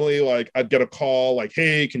that, normally, like I'd get a call like,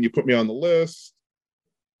 hey, can you put me on the list?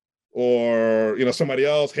 Or, somebody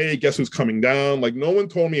else, hey, guess who's coming down? Like no one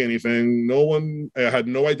told me anything. I had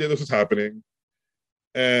no idea this was happening.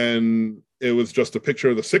 And it was just a picture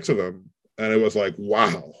of the six of them. And it was like,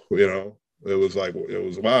 wow, it was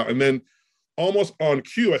wow. And then almost on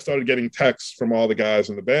cue, I started getting texts from all the guys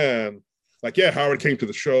in the band. Like, yeah, Howard came to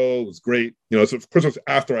the show. It was great. So of course, it was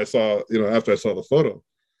after I saw the photo.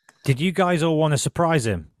 Did you guys all want to surprise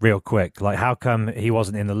him real quick? Like, how come he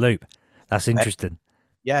wasn't in the loop? That's interesting.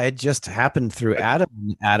 Yeah, it just happened through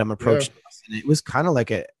Adam. Adam approached us, and it was kind of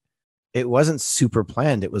like it wasn't super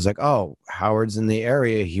planned. It was like, oh, Howard's in the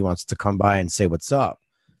area. He wants to come by and say what's up.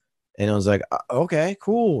 And it was like, okay,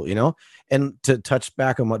 cool, And to touch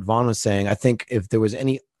back on what Vaughn was saying, I think if there was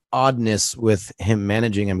any oddness with him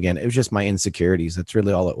managing him again, it was just my insecurities. That's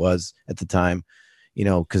really all it was at the time,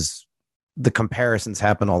 because the comparisons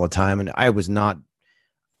happen all the time. And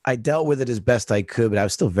I dealt with it as best I could, but I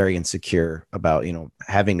was still very insecure about,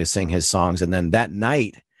 having to sing his songs. And then that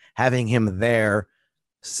night, having him there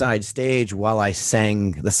side stage while I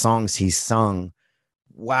sang the songs he sung,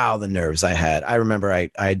 wow, the nerves I had. I remember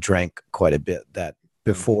I drank quite a bit that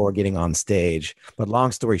before getting on stage. But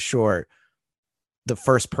long story short, the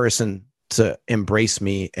first person to embrace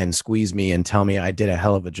me and squeeze me and tell me I did a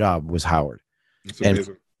hell of a job was Howard. And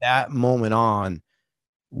from that moment on,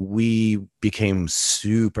 we became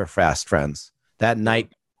super fast friends. That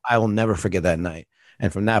night, I will never forget that night.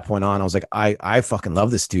 And from that point on, I was like, I fucking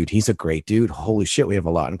love this dude. He's a great dude. Holy shit, we have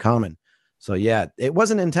a lot in common. So yeah, it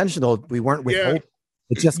wasn't intentional. We weren't withholding.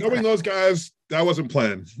 It's just knowing those guys, that wasn't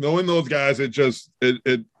planned. Knowing those guys, it just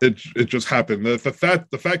happened. The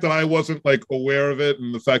fact that I wasn't like aware of it,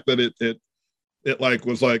 and the fact that it like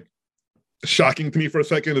was like shocking to me for a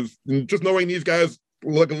second, is just knowing these guys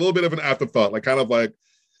were like a little bit of an afterthought, like kind of like,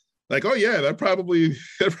 oh yeah, that probably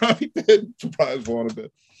did surprise Vaughn a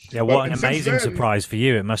bit. Yeah, what an amazing surprise for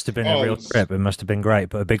you! It must have been a real trip. It must have been great,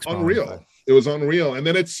 but a big smile. Unreal. It was unreal, and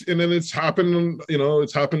then it's happened.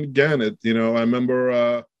 It's happened again. I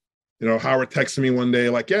remember, Howard texted me one day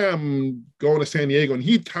like, yeah, I'm going to San Diego,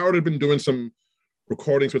 and Howard had been doing some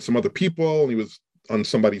recordings with some other people, and he was on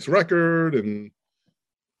somebody's record, and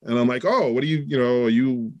I'm like, oh, what are you doing?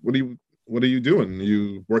 Are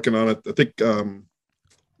you working on it? I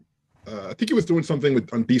think he was doing something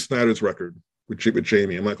on Dee Snider's record with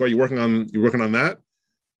Jamie. I'm like, oh, you working on that?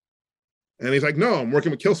 And he's like, no, I'm working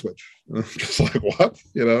with Killswitch. And I'm just like, what?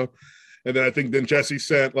 And then I think Jesse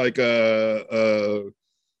sent like a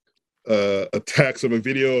text of a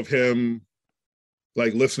video of him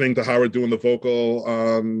like listening to Howard doing the vocal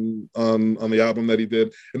on the album that he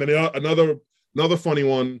did. And then another funny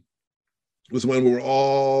one was when we were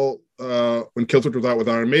all when Killswitch was out with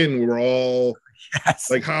Iron Maiden, we were all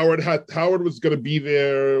like Howard was going to be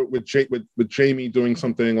there with Jamie doing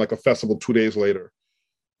something like a festival 2 days later.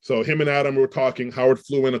 So him and Adam were talking. Howard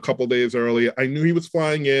flew in a couple days early. I knew he was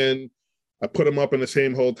flying in. I put him up in the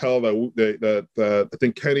same hotel that I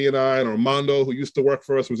think Kenny and I and Armando, who used to work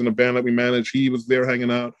for us, was in a band that we managed. He was there hanging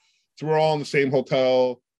out. So we're all in the same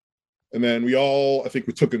hotel. And then I think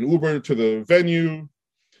we took an Uber to the venue,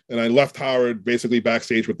 and I left Howard basically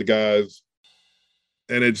backstage with the guys.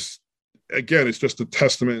 And it's just a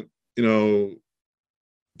testament, to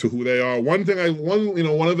who they are. One of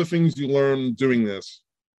the things you learn doing this,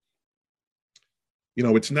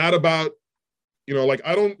 it's not about, I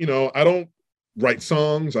don't write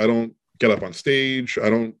songs. I don't get up on stage. I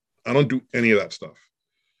don't do any of that stuff.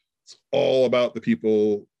 It's all about the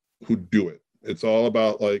people who do it. It's all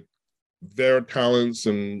about like their talents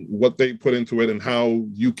and what they put into it and how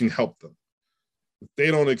you can help them. If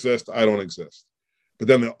they don't exist, I don't exist. But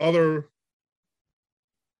then the other,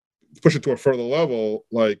 push it to a further level,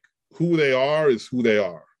 like who they are is who they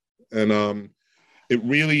are. And it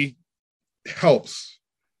really helps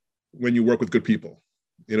when you work with good people,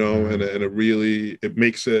 and it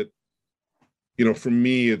makes it, for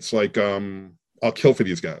me, it's like, I'll kill for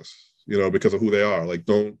these guys, because of who they are. Like,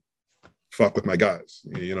 don't fuck with my guys,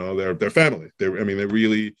 they're family. They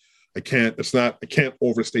really, I can't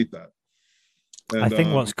overstate that. And, I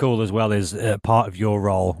think what's cool as well is part of your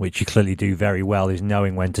role, which you clearly do very well, is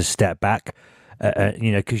knowing when to step back.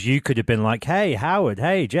 Because you could have been like, hey, Howard,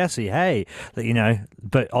 hey, Jesse, hey,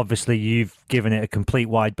 but obviously you've given it a complete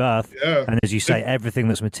wide berth. Yeah. And as you say, everything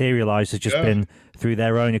that's materialized has just been through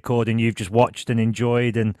their own accord, and you've just watched and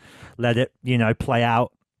enjoyed and let it, play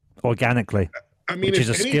out organically, which is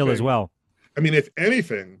a skill as well. If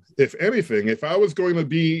anything, if I was going to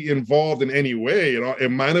be involved in any way, it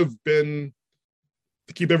might have been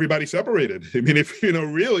to keep everybody separated. If,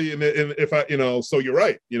 really, and if I, so you're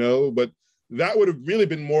right, but that would have really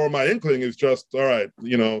been more of my inkling, is just, all right,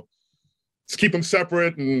 let's keep them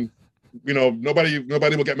separate, and, nobody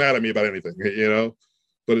will get mad at me about anything,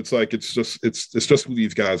 but it's like, it's just who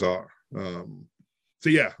these guys are. So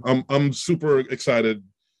yeah, I'm super excited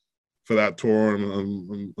for that tour.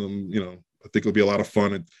 And I think it'll be a lot of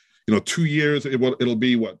fun. 2 years, it'll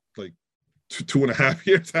be what, like 2.5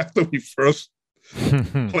 years after we first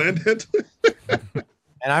planned it.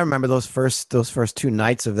 And I remember those first 2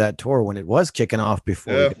 nights of that tour when it was kicking off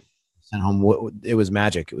before we got sent home. It was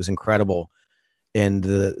magic. It was incredible, and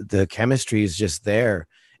the chemistry is just there.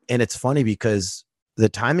 And it's funny because the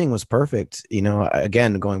timing was perfect.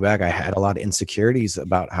 Again, going back, I had a lot of insecurities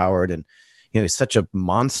about Howard, and he's such a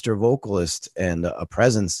monster vocalist and a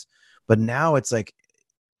presence. But now it's like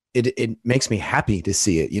it makes me happy to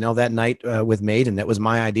see it. That night with Maiden, that was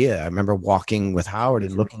my idea. I remember walking with Howard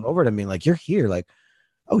and looking over at him, being like, "You're here, like."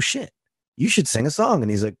 Oh shit, you should sing a song. And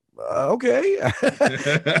he's like, okay.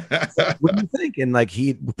 What do you think? And like,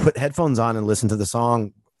 he put headphones on and listened to the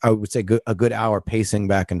song. I would say a good hour pacing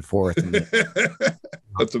back and forth. And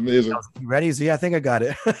that's amazing. You ready? So yeah, I think I got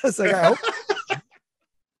it. It's like, I hope. You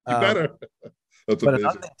better. That's but amazing.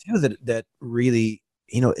 another thing too that really,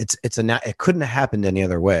 it couldn't have happened any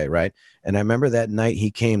other way, right? And I remember that night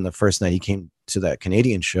he came, the first night he came to that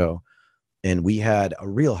Canadian show, and we had a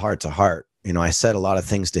real heart to heart. I said a lot of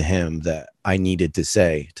things to him that I needed to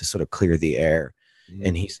say to sort of clear the air. Mm-hmm.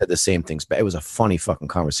 And he said the same things, but it was a funny fucking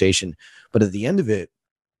conversation. But at the end of it,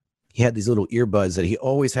 he had these little earbuds that he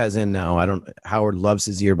always has in now. Howard loves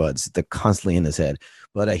his earbuds. They're constantly in his head,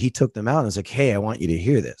 but he took them out and was like, hey, I want you to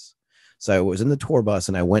hear this. So I was in the tour bus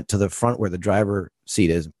and I went to the front where the driver seat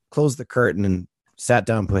is, closed the curtain and sat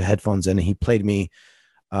down, put headphones in, and he played me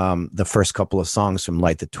the first couple of songs from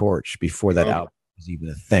Light the Torch before that album was even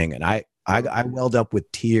a thing. And I welled up with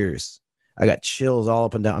tears. I got chills all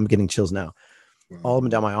up and down. I'm getting chills now, all up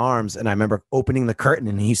and down my arms. And I remember opening the curtain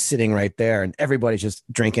and he's sitting right there and everybody's just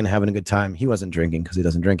drinking, having a good time. He wasn't drinking because he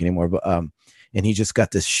doesn't drink anymore, but and he just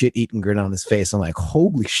got this shit-eating grin on his face. I'm like,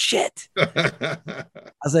 holy shit. I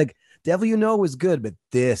was like, Devil You Know was good, but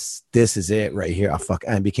this is it right here.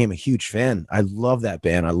 I became a huge fan. I love that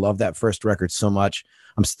band. I love that first record so much.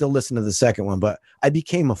 I'm still listening to the second one, but I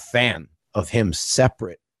became a fan of him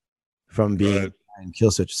separate from being in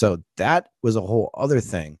Killswitch. So that was a whole other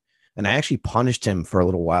thing. And I actually punished him for a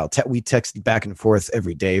little while. We texted back and forth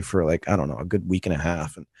every day for like, I don't know, a good week and a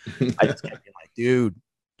half. And I just kept being like, dude,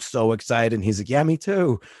 so excited. And he's like, yeah, me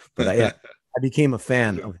too. But I became a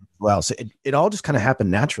fan of him as well. So it all just kind of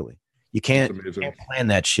happened naturally. You can't plan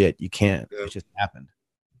that shit. You can't. Yeah. It just happened.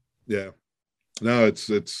 Yeah. No, it's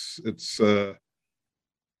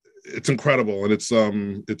incredible. And it's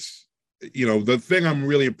the thing I'm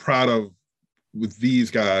really proud of with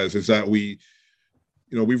these guys is that we've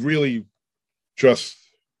really just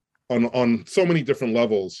on so many different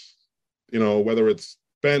levels, whether it's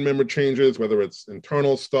band member changes, whether it's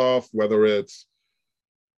internal stuff, whether it's,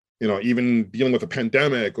 even dealing with a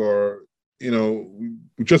pandemic, or,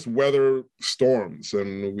 we just weather storms,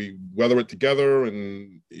 and we weather it together.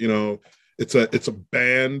 And, it's a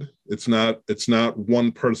band. It's not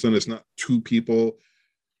one person. It's not two people.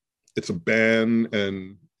 It's a band,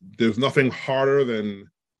 and there's nothing harder than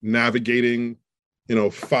navigating,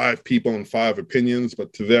 5 people and 5 opinions.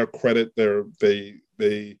 But to their credit, they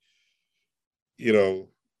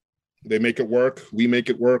make it work. We make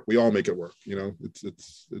it work. We all make it work.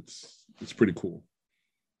 It's pretty cool.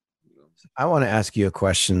 I want to ask you a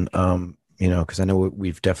question, because I know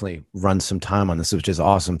we've definitely run some time on this, which is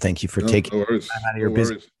awesome. Thank you for taking time out of your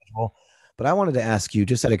busy schedule. But I wanted to ask you,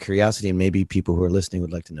 just out of curiosity, and maybe people who are listening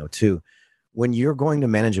would like to know too, when you're going to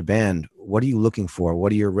manage a band, what are you looking for?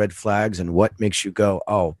 What are your red flags, and what makes you go,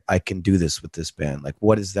 oh, I can do this with this band? Like,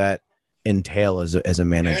 what does that entail as a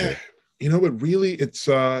manager? It really, it's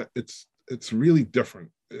really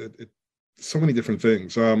different. So many different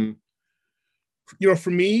things. For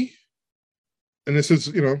me, and this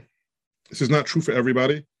is not true for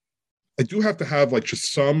everybody, I do have to have like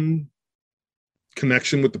just some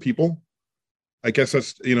connection with the people. I guess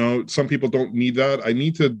that's, some people don't need that. I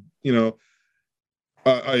need to,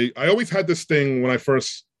 I always had this thing when I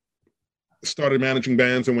first started managing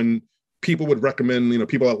bands, and when people would recommend,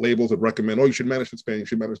 people at labels would recommend, oh, you should manage this band, you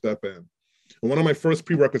should manage that band. And one of my first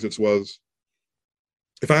prerequisites was,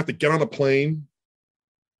 if I have to get on a plane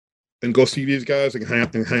and go see these guys and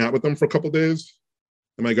hang out with them for a couple of days,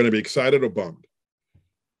 am I going to be excited or bummed?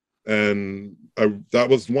 And that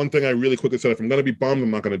was one thing I really quickly said. If I'm going to be bummed, I'm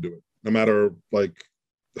not going to do it, no matter like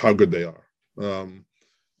how good they are.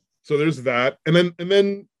 So there's that. And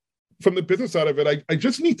then from the business side of it, I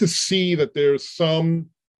just need to see that there's some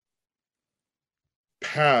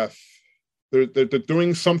path. They're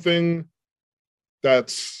doing something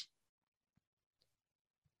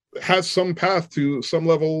has some path to some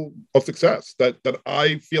level of success that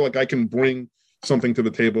I feel like I can bring something to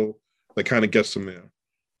the table that kind of gets them there.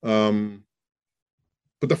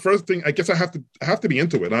 But the first thing, I guess I have to be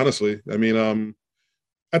into it, honestly. I mean,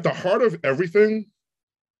 at the heart of everything,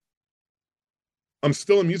 I'm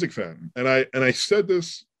still a music fan. And I said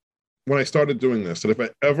this when I started doing this, that if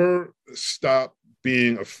I ever stop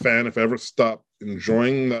being a fan, if I ever stop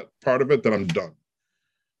enjoying that part of it, then I'm done.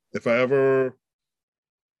 If I ever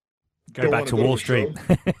go back to Wall Street,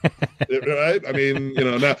 right? I mean,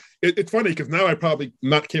 now it's funny because now I'm probably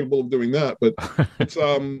not capable of doing that, but it's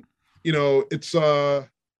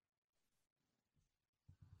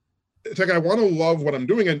it's like I want to love what I'm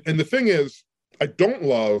doing, and the thing is, I don't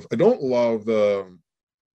love a lot of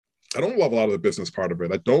the business part of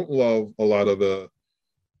it. I don't love a lot of the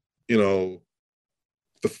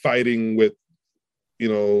fighting with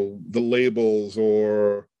the labels,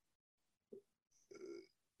 or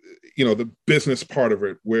the business part of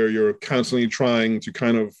it, where you're constantly trying to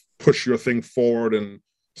kind of push your thing forward and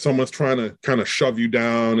someone's trying to kind of shove you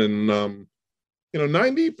down. And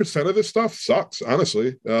 90% of this stuff sucks,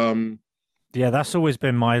 honestly. Yeah, that's always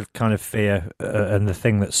been my kind of fear, and the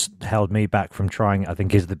thing that's held me back from trying, I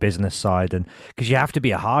think, is the business side. And because you have to be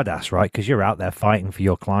a hard ass, right? Because you're out there fighting for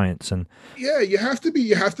your clients. And yeah, you have to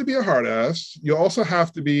be a hard ass. You also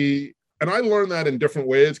have to be, and I learned that in different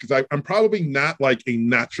ways, because I'm probably not like a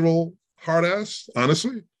natural hard ass,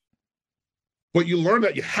 honestly. But you learn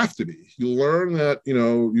that you have to be. You learn that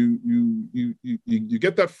you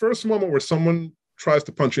get that first moment where someone tries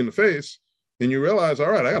to punch you in the face, and you realize,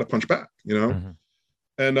 all right, I got to punch back, Mm-hmm.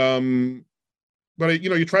 And but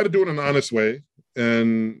you try to do it in an honest way,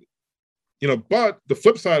 and but the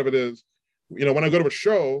flip side of it is, when I go to a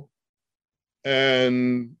show,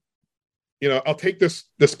 and I'll take this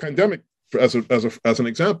pandemic as an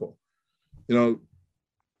example.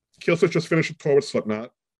 Killswitch just finished a tour with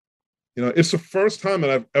Slipknot. It's the first time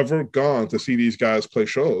that I've ever gone to see these guys play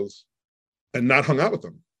shows and not hung out with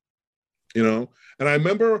them. And I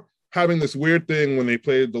remember having this weird thing when they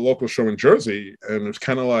played the local show in Jersey, and it's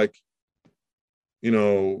kind of like,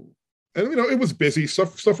 it was busy.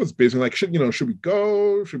 Stuff was busy. Like, should we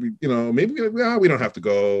go? Should we, maybe we don't have to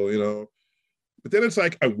go. But then it's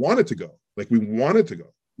like, I wanted to go. Like, we wanted to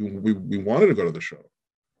go. We wanted to go to the show.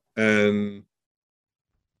 And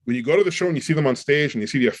when you go to the show and you see them on stage and you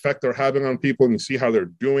see the effect they're having on people and you see how they're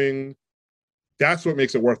doing, that's what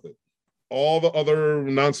makes it worth it. All the other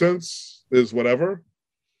nonsense is whatever.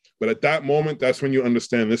 But at that moment, that's when you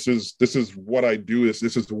understand this is what I do.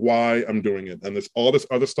 This is why I'm doing it. And all this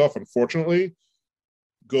other stuff, unfortunately,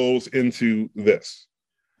 goes into this.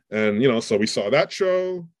 And, so we saw that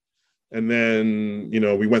show. And then,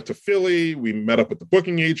 we went to Philly, we met up with the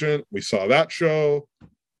booking agent, we saw that show.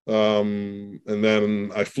 And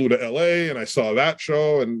then I flew to LA and I saw that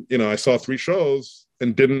show, and, I saw 3 shows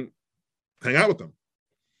and didn't hang out with them.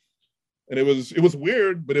 And it was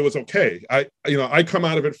weird, but it was okay. I come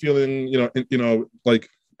out of it feeling, like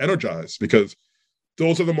energized, because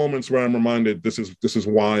those are the moments where I'm reminded this is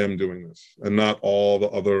why I'm doing this, and not all the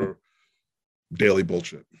other daily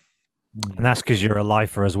bullshit. And that's because you're a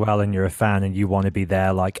lifer as well, and you're a fan, and you want to be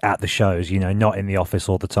there, like at the shows, not in the office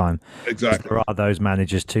all the time. Exactly. There are those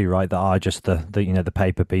managers too, right? That are just the the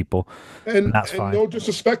paper people, and that's fine. No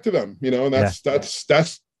disrespect to them, and that's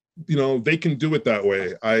they can do it that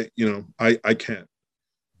way. I can't.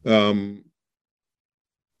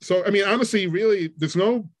 So I mean, honestly, really, there's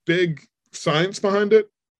no big science behind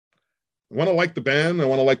it. I want to like the band. I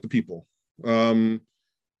want to like the people.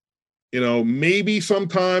 Maybe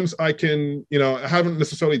sometimes I can, I haven't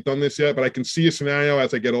necessarily done this yet, but I can see a scenario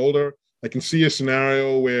as I get older. I can see a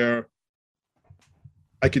scenario where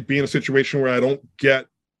I could be in a situation where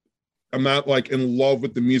I'm not like in love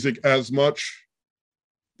with the music as much,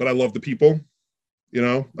 but I love the people, and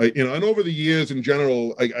over the years in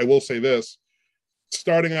general, I will say this,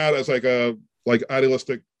 starting out as like a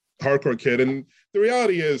idealistic hardcore kid. And the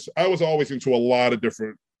reality is I was always into a lot of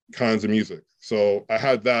different kinds of music. So I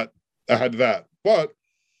had that, but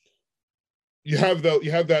you have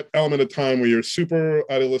that element of time where you're super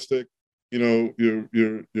idealistic, you're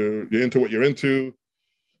into what you're into,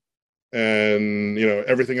 and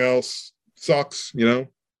everything else sucks,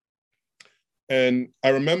 And I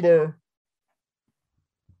remember,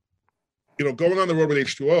 going on the road with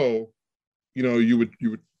H2O,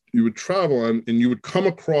 you would travel and you would come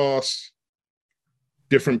across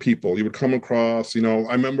different people. You would come across, I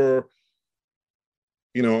remember,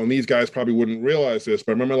 and these guys probably wouldn't realize this,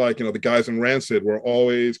 but I remember the guys in Rancid were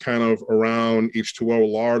always kind of around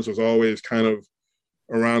H2O. Lars was always kind of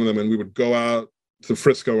around them, and we would go out to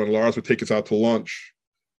Frisco and Lars would take us out to lunch.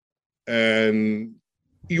 And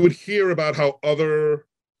you would hear about how other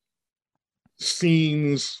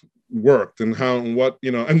scenes worked and what,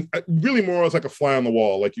 and really more as like a fly on the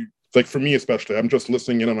wall. Like for me, especially, I'm just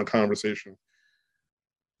listening in on a conversation.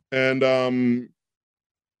 And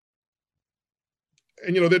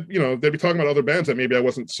they'd be talking about other bands that maybe I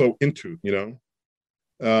wasn't so into, but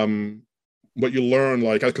you learn,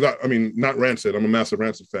 because I mean, not Rancid, I'm a massive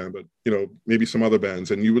Rancid fan, but maybe some other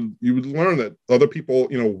bands, and you would learn that other people,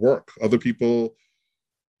 work, other people,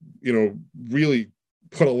 really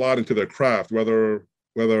put a lot into their craft, whether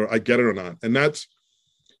I get it or not. And that's,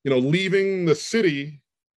 leaving the city,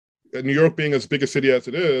 New York being as big a city as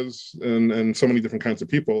it is, and so many different kinds of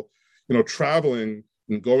people, traveling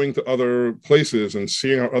and going to other places and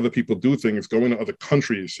seeing how other people do things, going to other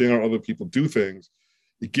countries, seeing how other people do things,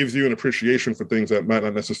 it gives you an appreciation for things that might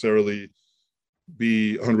not necessarily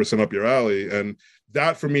be 100% up your alley. And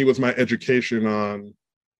that for me was my education on,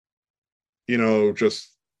 just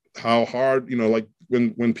how hard, like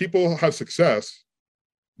when people have success,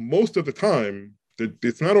 most of the time,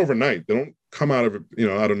 it's not overnight. They don't come out of it,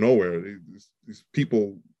 out of nowhere. These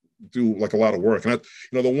people do like a lot of work. And that,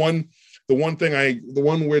 the one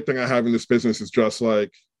weird thing I have in this business is just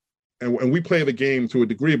like, and we play the game to a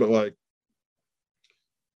degree, but like,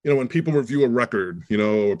 when people review a record,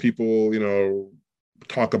 or people,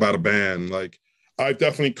 talk about a band, like I've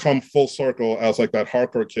definitely come full circle as like that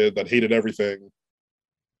hardcore kid that hated everything.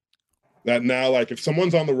 That now, like if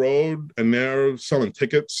someone's on the road and they're selling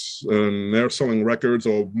tickets and they're selling records,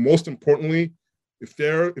 or most importantly, if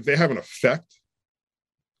they have an effect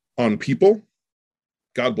on people,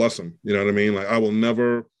 God bless them. You know what I mean? Like I will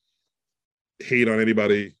never hate on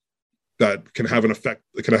anybody that can have an effect,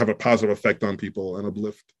 that can have a positive effect on people and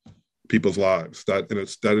uplift people's lives. That in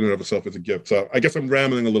and of itself is a gift. So I guess I'm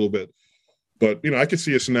rambling a little bit, but I could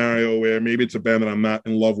see a scenario where maybe it's a band that I'm not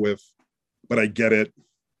in love with, but I get it.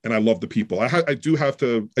 And I love the people. I do have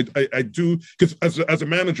to, I do, because as a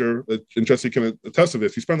manager, and Jesse can attest to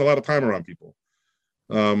this, you spend a lot of time around people.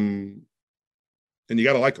 And you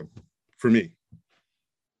got to like them, for me.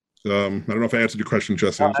 I don't know if I answered your question,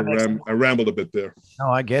 Jesse. I rambled a bit there. No,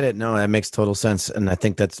 I get it. No, that makes total sense. And I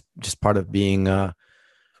think that's just part of being,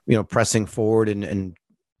 pressing forward and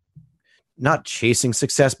not chasing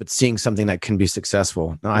success, but seeing something that can be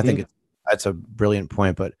successful. No, I think that's a brilliant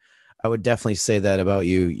point, but I would definitely say that about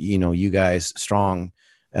you. You guys, Strong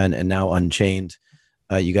and now Unchained,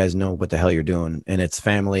 you guys know what the hell you're doing, and it's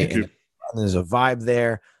family. And there's a vibe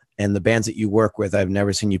there. And the bands that you work with, I've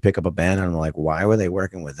never seen you pick up a band and I'm like, why were they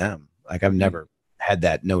working with them? Like I've never had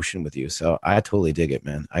that notion with you. So I totally dig it,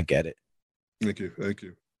 man. I get it. Thank you.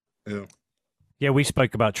 Yeah. Yeah, we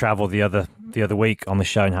spoke about travel the other week on the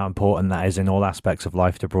show and how important that is in all aspects of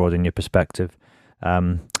life to broaden your perspective.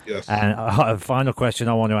 Yes. And a final question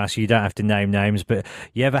I want to ask you, you don't have to name names, but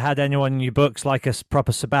you ever had anyone in your books like a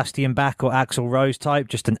proper Sebastian Bach or Axl Rose type,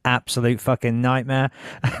 just an absolute fucking nightmare?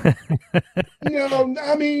 No,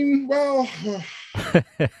 I mean, well,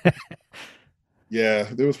 yeah,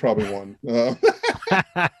 there was probably one. I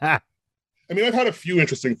mean, I've had a few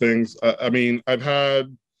interesting things. I mean, I've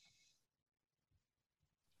had,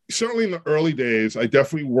 certainly in the early days, I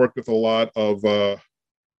definitely worked with a lot of,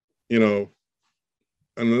 you know,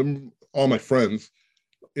 and all my friends,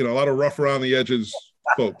 you know, a lot of rough around the edges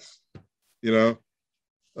folks, you know.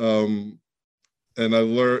 And I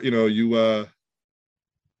learned, you know,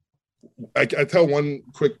 I tell one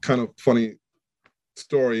quick kind of funny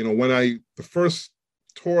story. You know, when the first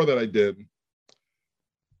tour that I did,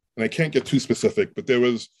 and I can't get too specific, but there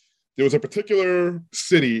was a particular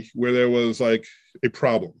city where there was like a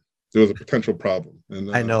problem. There was a potential problem.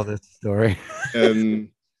 And I know this story. And,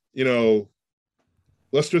 you know,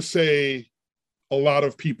 let's just say a lot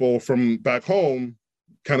of people from back home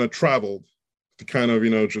kind of traveled to kind of, you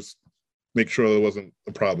know, just make sure there wasn't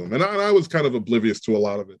a problem. And I was kind of oblivious to a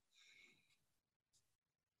lot of it.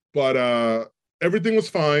 But everything was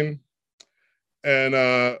fine. And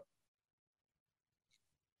an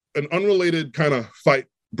unrelated kind of fight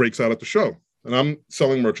breaks out at the show. And I'm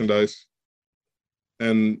selling merchandise.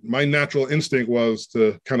 And my natural instinct was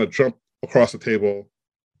to kind of jump across the table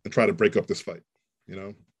and try to break up this fight, you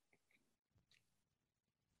know?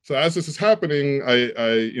 So as this is happening,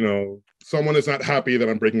 I you know, someone is not happy that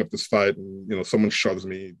I'm breaking up this fight, and, you know, someone shoves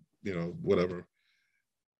me, you know, whatever.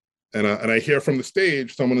 And I hear from the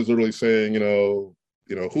stage, someone is literally saying, you know,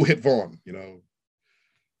 who hit Vaughn, you know?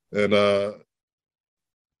 And the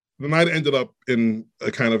night ended up in a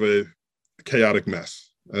kind of a chaotic mess.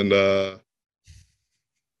 And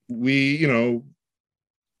we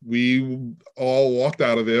all walked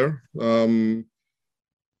out of there. You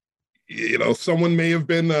know, someone may have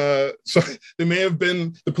been, the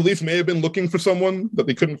police may have been looking for someone that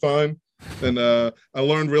they couldn't find. And I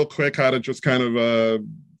learned real quick how to just kind of,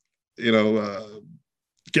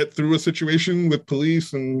 get through a situation with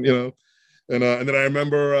police, and, you know, and then I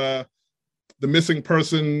remember the missing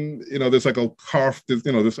person, you know, there's like a car,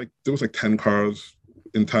 you know, there was like 10 cars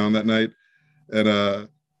in town that night. And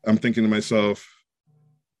I'm thinking to myself,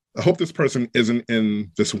 I hope this person isn't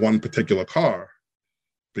in this one particular car,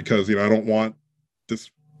 because, you know, I don't want this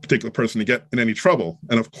particular person to get in any trouble.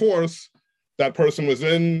 And of course, that person was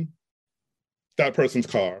in that person's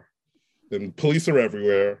car, and police are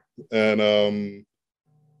everywhere. And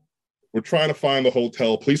we're trying to find the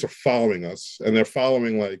hotel. Police are following us, and they're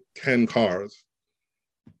following like 10 cars.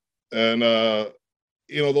 And,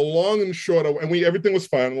 you know, the long and short of, and everything was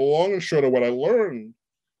fine. The long and short of what I learned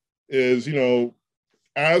is, you know,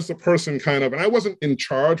 as the person kind of, and I wasn't in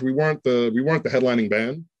charge, we weren't the headlining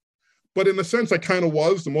band, but in a sense I kind of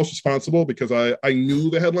was the most responsible, because I knew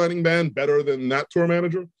the headlining band better than that tour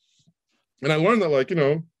manager. And I learned that, like, you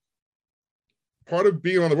know, part of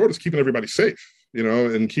being on the road is keeping everybody safe, you know,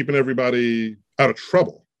 and keeping everybody out of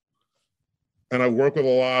trouble. And I work with a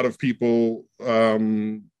lot of people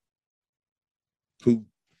who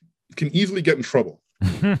can easily get in trouble.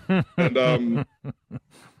 And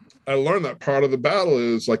I learned that part of the battle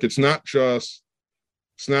is, like, it's not just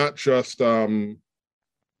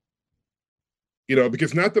you know,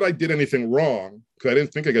 because not that I did anything wrong, because I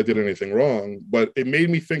didn't think I did anything wrong, but it made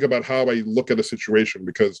me think about how I look at a situation,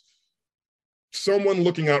 because someone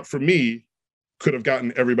looking out for me could have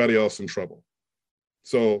gotten everybody else in trouble.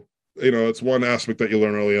 So, you know, it's one aspect that you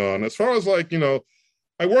learn early on. As far as, like, you know,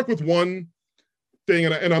 I work with one thing,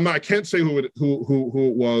 and I can't say who it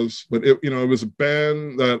was, but it, you know, it was a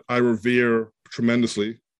band that I revere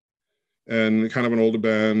tremendously, and kind of an older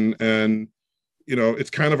band. And, you know,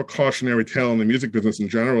 it's kind of a cautionary tale in the music business in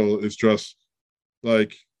general. Is just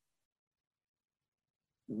like,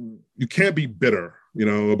 you can't be bitter, you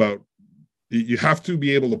know, about, you have to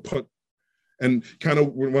be able to put, and kind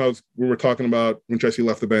of when we were talking about when Jesse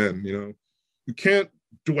left the band, you know, you can't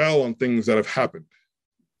dwell on things that have happened.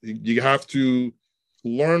 You have to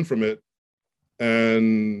learn from it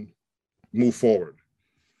and move forward.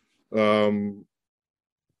 I'll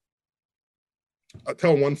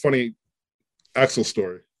tell one funny Axl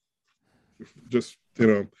story. Just, you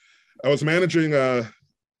know, I was managing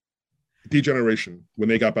D-Generation when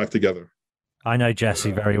they got back together. I know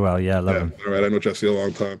Jesse very well. Yeah, I love him. All right, I know Jesse a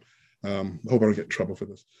long time. I hope I don't get in trouble for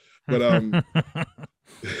this. But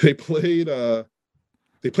they played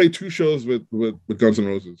 2 shows with Guns N'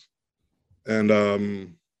 Roses.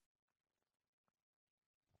 And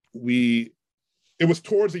we it was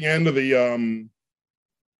towards the end of the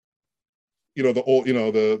the old,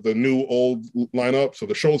 the new old lineup. So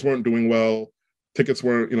the shows weren't doing well. Tickets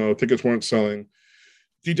weren't selling.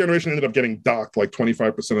 D-Generation ended up getting docked like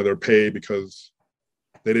 25% of their pay because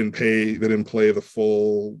they didn't play the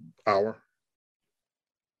full hour.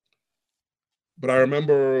 But I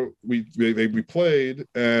remember we played,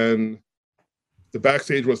 and the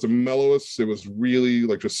backstage was the mellowest. It was really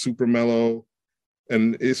like just super mellow.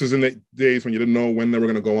 And this was in the days when you didn't know when they were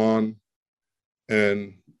going to go on.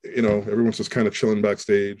 And, everyone's just kind of chilling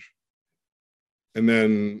backstage. And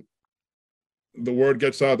then the word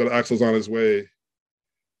gets out that Axl's on his way.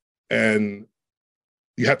 And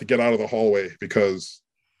you had to get out of the hallway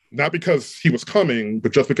not because he was coming,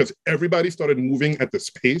 but just because everybody started moving at this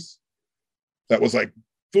pace that was like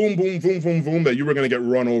boom, boom, boom, boom, boom, that you were going to get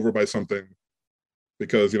run over by something.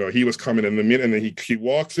 Because, he was coming in the minute, and then he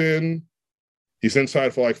walks in, he's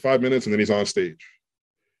inside for like 5 minutes, and then he's on stage.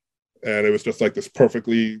 And it was just like this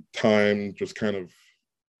perfectly timed, just kind of,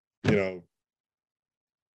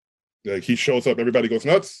 like he shows up, everybody goes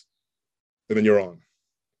nuts, and then you're on.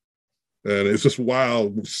 And it's just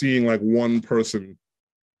wild seeing like one person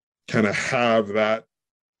kind of have that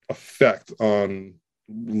effect on,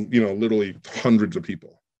 literally hundreds of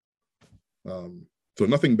people. So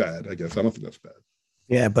nothing bad, I guess. I don't think that's bad.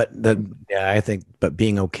 Yeah, but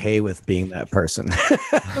being okay with being that person.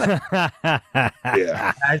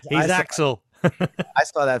 Yeah. He's Axl. I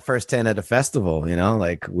saw that firsthand at a festival,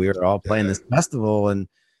 like we were all playing this festival, and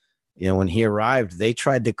when he arrived, they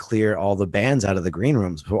tried to clear all the bands out of the green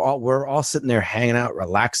rooms. We're all sitting there hanging out,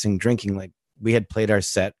 relaxing, drinking. Like we had played our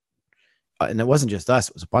set, and it wasn't just us;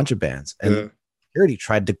 it was a bunch of bands. And security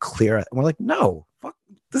tried to clear it, and we're like, "No, fuck,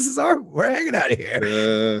 we're hanging out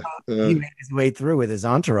here." He made his way through with his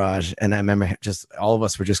entourage, and I remember just all of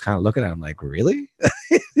us were just kind of looking at him like, "Really?"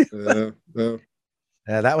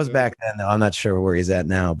 That was back then. Though. I'm not sure where he's at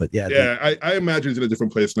now, but I imagine he's in a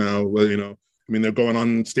different place now. Where they're going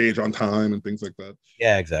on stage on time and things like that.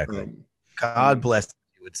 Yeah, exactly. God bless,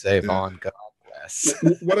 you would say, Vaughn. God bless.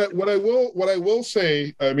 what I will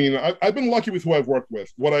say, I've been lucky with who I've worked with.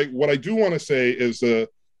 What I do want to say is, it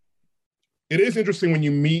is interesting when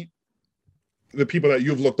you meet the people that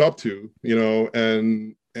you've looked up to,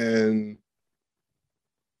 and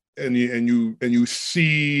you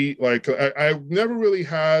see, like, I've never really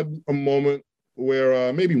had a moment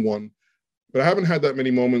where maybe one. But I haven't had that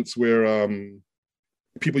many moments where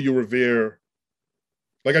people you revere,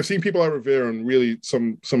 like I've seen people I revere in really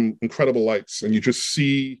some incredible lights, and you just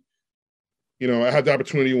see, I had the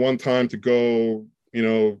opportunity one time to go,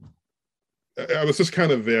 I was just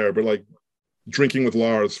kind of there, but like drinking with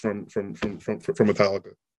Lars from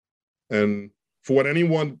Metallica, and for what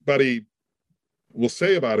anybody will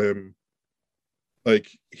say about him,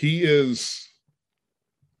 like he is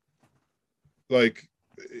like.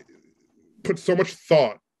 Put so much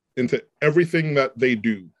thought into everything that they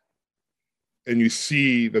do, and you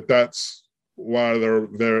see that that's why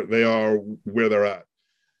they are where they're at.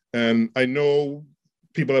 And I know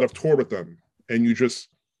people that have toured with them, and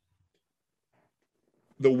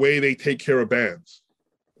the way they take care of bands,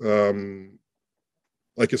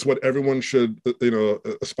 like it's what everyone should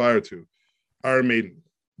aspire to. Iron Maiden,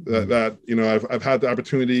 that I've had the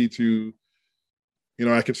opportunity to.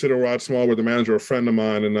 I consider Rod Smallwood, the manager, a friend of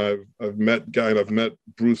mine, and I've met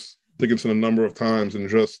Bruce Dickinson a number of times, and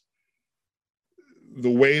just the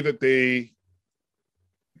way that they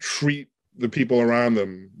treat the people around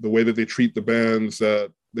them, the way that they treat the bands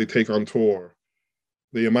that they take on tour,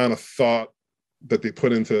 the amount of thought that they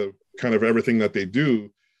put into kind of everything that they do,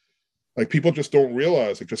 like people just don't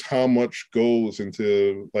realize like just how much goes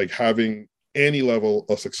into like having any level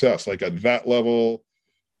of success, like at that level,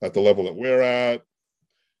 at the level that we're at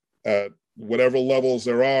whatever levels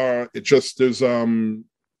there are. It just there's so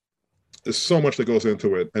much that goes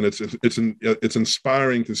into it, and it's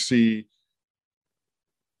inspiring to see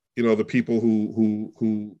the people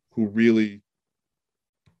who really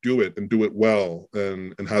do it and do it well,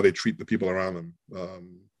 and how they treat the people around them.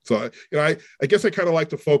 So I guess I kind of like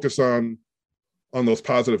to focus on those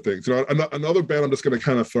positive things. Another band I'm just going to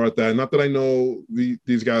kind of throw at that. Not that I know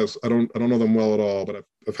these guys. I don't know them well at all, but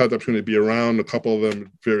I've had the opportunity to be around a couple of them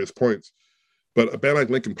at various points. But a band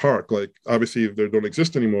like Linkin Park, like obviously they don't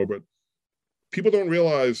exist anymore, but people don't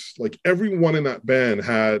realize like everyone in that band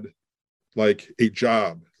had like a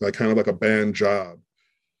job, like kind of like a band job.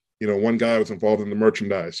 One guy was involved in the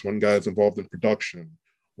merchandise, one guy is involved in production,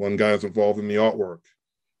 one guy is involved in the artwork,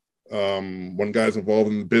 one guy is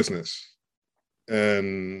involved in the business.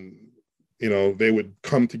 And, they would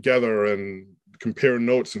come together and compare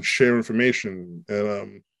notes and share information.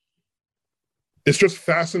 And it's just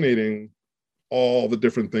fascinating, all the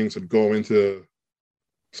different things that go into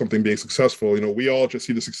something being successful. You know, we all just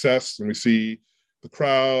see the success and we see the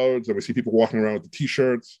crowds and we see people walking around with the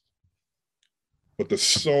t-shirts, but there's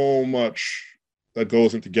so much that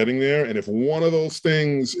goes into getting there. And if one of those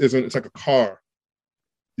things isn't, it's like a car.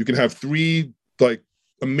 You can have 3 like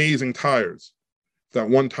amazing tires. If that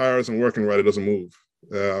one tire isn't working right, it doesn't move.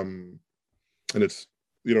 And it's,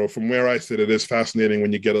 you know, from where I sit, it is fascinating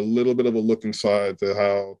when you get a little bit of a look inside to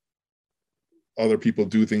how other people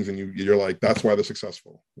do things, and you're like, that's why they're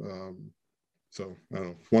successful. So I don't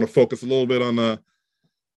know, want to focus a little bit on that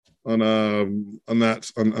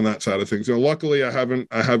side of things. You know, luckily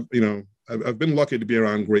I've been lucky to be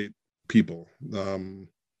around great people.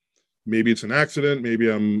 Maybe it's an accident. Maybe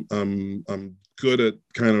I'm good at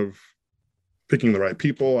kind of picking the right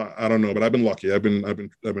people. I don't know, but I've been lucky. I've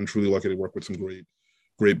been truly lucky to work with some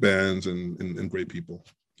great bands and great people.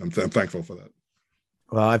 I'm thankful for that.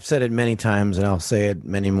 Well, I've said it many times and I'll say it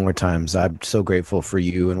many more times. I'm so grateful for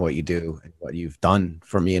you and what you do and what you've done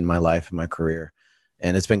for me in my life and my career.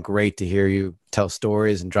 And it's been great to hear you tell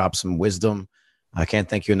stories and drop some wisdom. I can't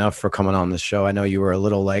thank you enough for coming on the show. I know you were a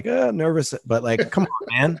little like nervous, but like, come on,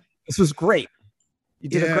 man, this was great. You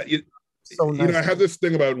did a great. So nice. You know, I have this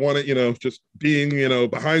thing about wanting, you know, just being, you know,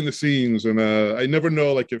 behind the scenes, and I never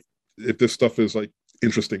know like if this stuff is like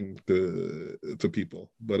interesting to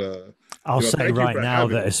people. But I'll say right now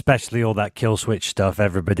that especially all that Kill Switch stuff,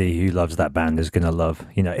 everybody who loves that band is going to love.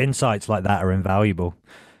 You know, insights like that are invaluable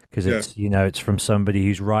because it's you know, it's from somebody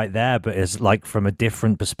who's right there, but it's like from a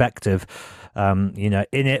different perspective. You know,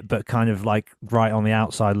 in it, but kind of like right on the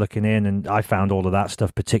outside looking in. And I found all of that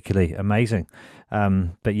stuff particularly amazing.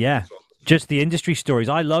 But yeah, just the industry stories.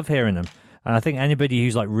 I love hearing them. And I think anybody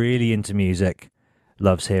who's like really into music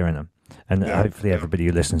loves hearing them. And hopefully everybody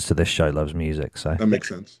who listens to this show loves music. So that makes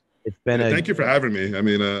sense. It's been thank you for having me. I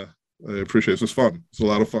mean, I appreciate it. This was fun. It's a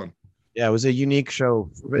lot of fun. Yeah, it was a unique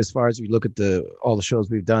show. As far as we look at all the shows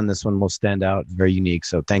we've done, this one will stand out. Very unique.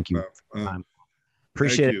 So thank you.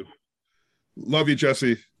 Appreciate it. Love you,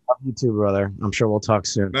 Jesse. Love you too, brother. I'm sure we'll talk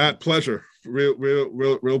soon. Matt, pleasure.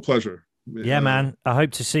 Real pleasure. Yeah, man. I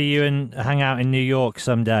hope to see you and hang out in New York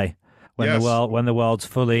someday when the world's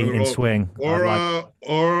fully in swing.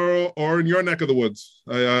 Or in your neck of the woods.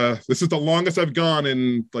 This is the longest I've gone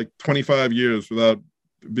in like 25 years without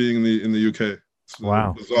being in the UK.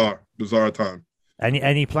 Wow. Bizarre time.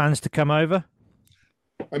 Any plans to come over?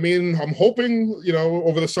 I mean, I'm hoping, you know,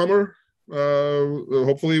 over the summer,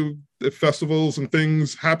 hopefully if festivals and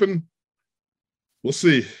things happen, we'll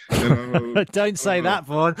see. You know, don't say that,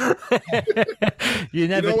 Vaughn. you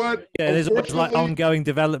know what? Yeah, there's always like ongoing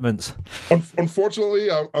developments. Unfortunately,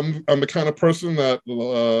 I'm the kind of person that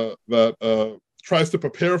tries to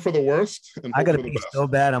prepare for the worst. And I gotta be so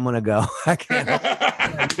bad. I'm gonna go. I can't.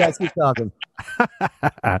 You guys keep talking.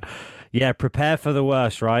 Yeah, prepare for the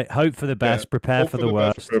worst, right? Hope for the best. Prepare for the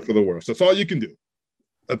worst. Prepare for the worst. That's all you can do.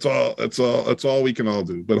 That's all we can all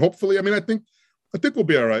do. But hopefully, I mean, I think we'll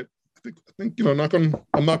be all right. I think you know,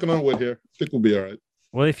 I'm knocking on wood here. I think we'll be all right.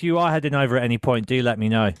 Well, if you are heading over at any point, do let me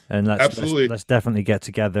know, and let's definitely get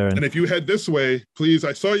together. And if you head this way, please.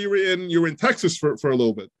 I saw you were in Texas for a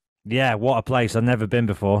little bit. Yeah, what a place! I've never been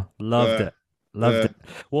before. Loved it.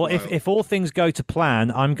 Well, if all things go to plan,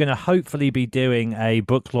 I'm going to hopefully be doing a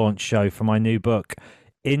book launch show for my new book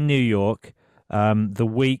in New York. The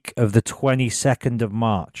week of the 22nd of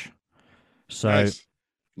March. So nice.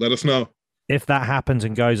 Let us know. If that happens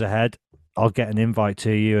and goes ahead, I'll get an invite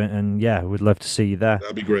to you. And yeah, we'd love to see you there.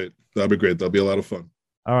 That'd be great. That'll be a lot of fun.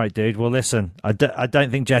 All right, dude. Well, listen, I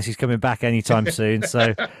don't think Jesse's coming back anytime soon.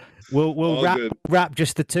 So we'll wrap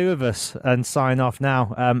just the two of us and sign off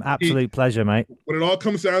now. Absolute pleasure, mate. When it all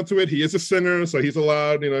comes down to it, he is a singer, so he's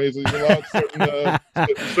allowed, he's allowed certain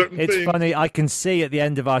It's things. funny. I can see at the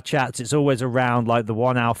end of our chats, it's always around like the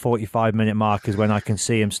 1 hour, 45 minute mark is when I can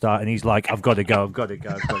see him start. And he's like, I've got to go.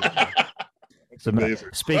 So,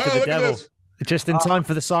 speak of the devil. Just in time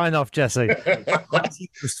for the sign off, Jesse.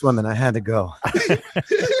 For swimming, I had to go.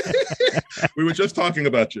 We were just talking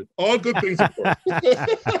about you. All good things, of course.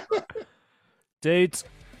 Dudes,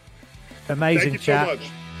 amazing chat. Thank you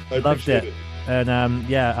so much. Loved it. And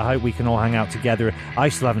I hope we can all hang out together. I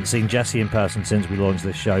still haven't seen Jesse in person since we launched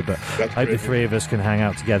this show, but I hope the three of us can hang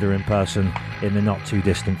out together in person in the not too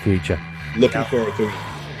distant future. Looking forward to it.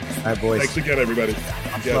 All right, boys. Thanks again, everybody.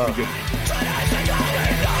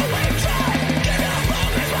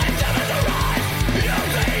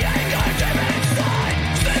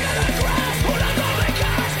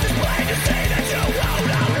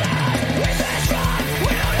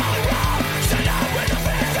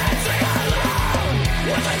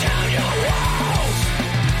 Once I tell you wrong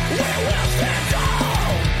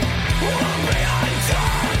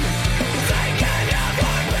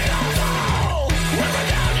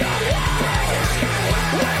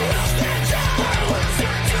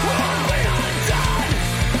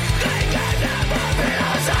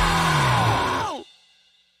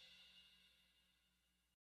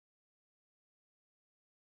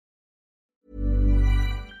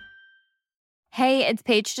Hey, it's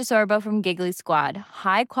Paige DeSorbo from Giggly Squad.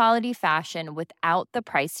 High quality fashion without the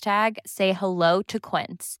price tag. Say hello to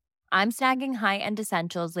Quince. I'm snagging high-end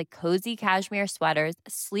essentials like cozy cashmere sweaters,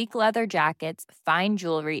 sleek leather jackets, fine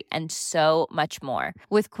jewelry, and so much more.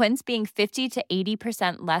 With Quince being 50 to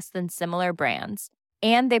 80% less than similar brands.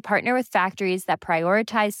 And they partner with factories that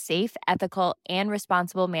prioritize safe, ethical, and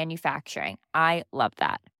responsible manufacturing. I love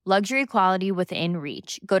that. Luxury quality within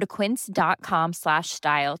reach. Go to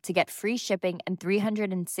quince.com/style to get free shipping and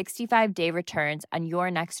 365-day returns on your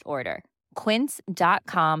next order.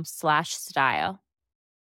 Quince.com/style.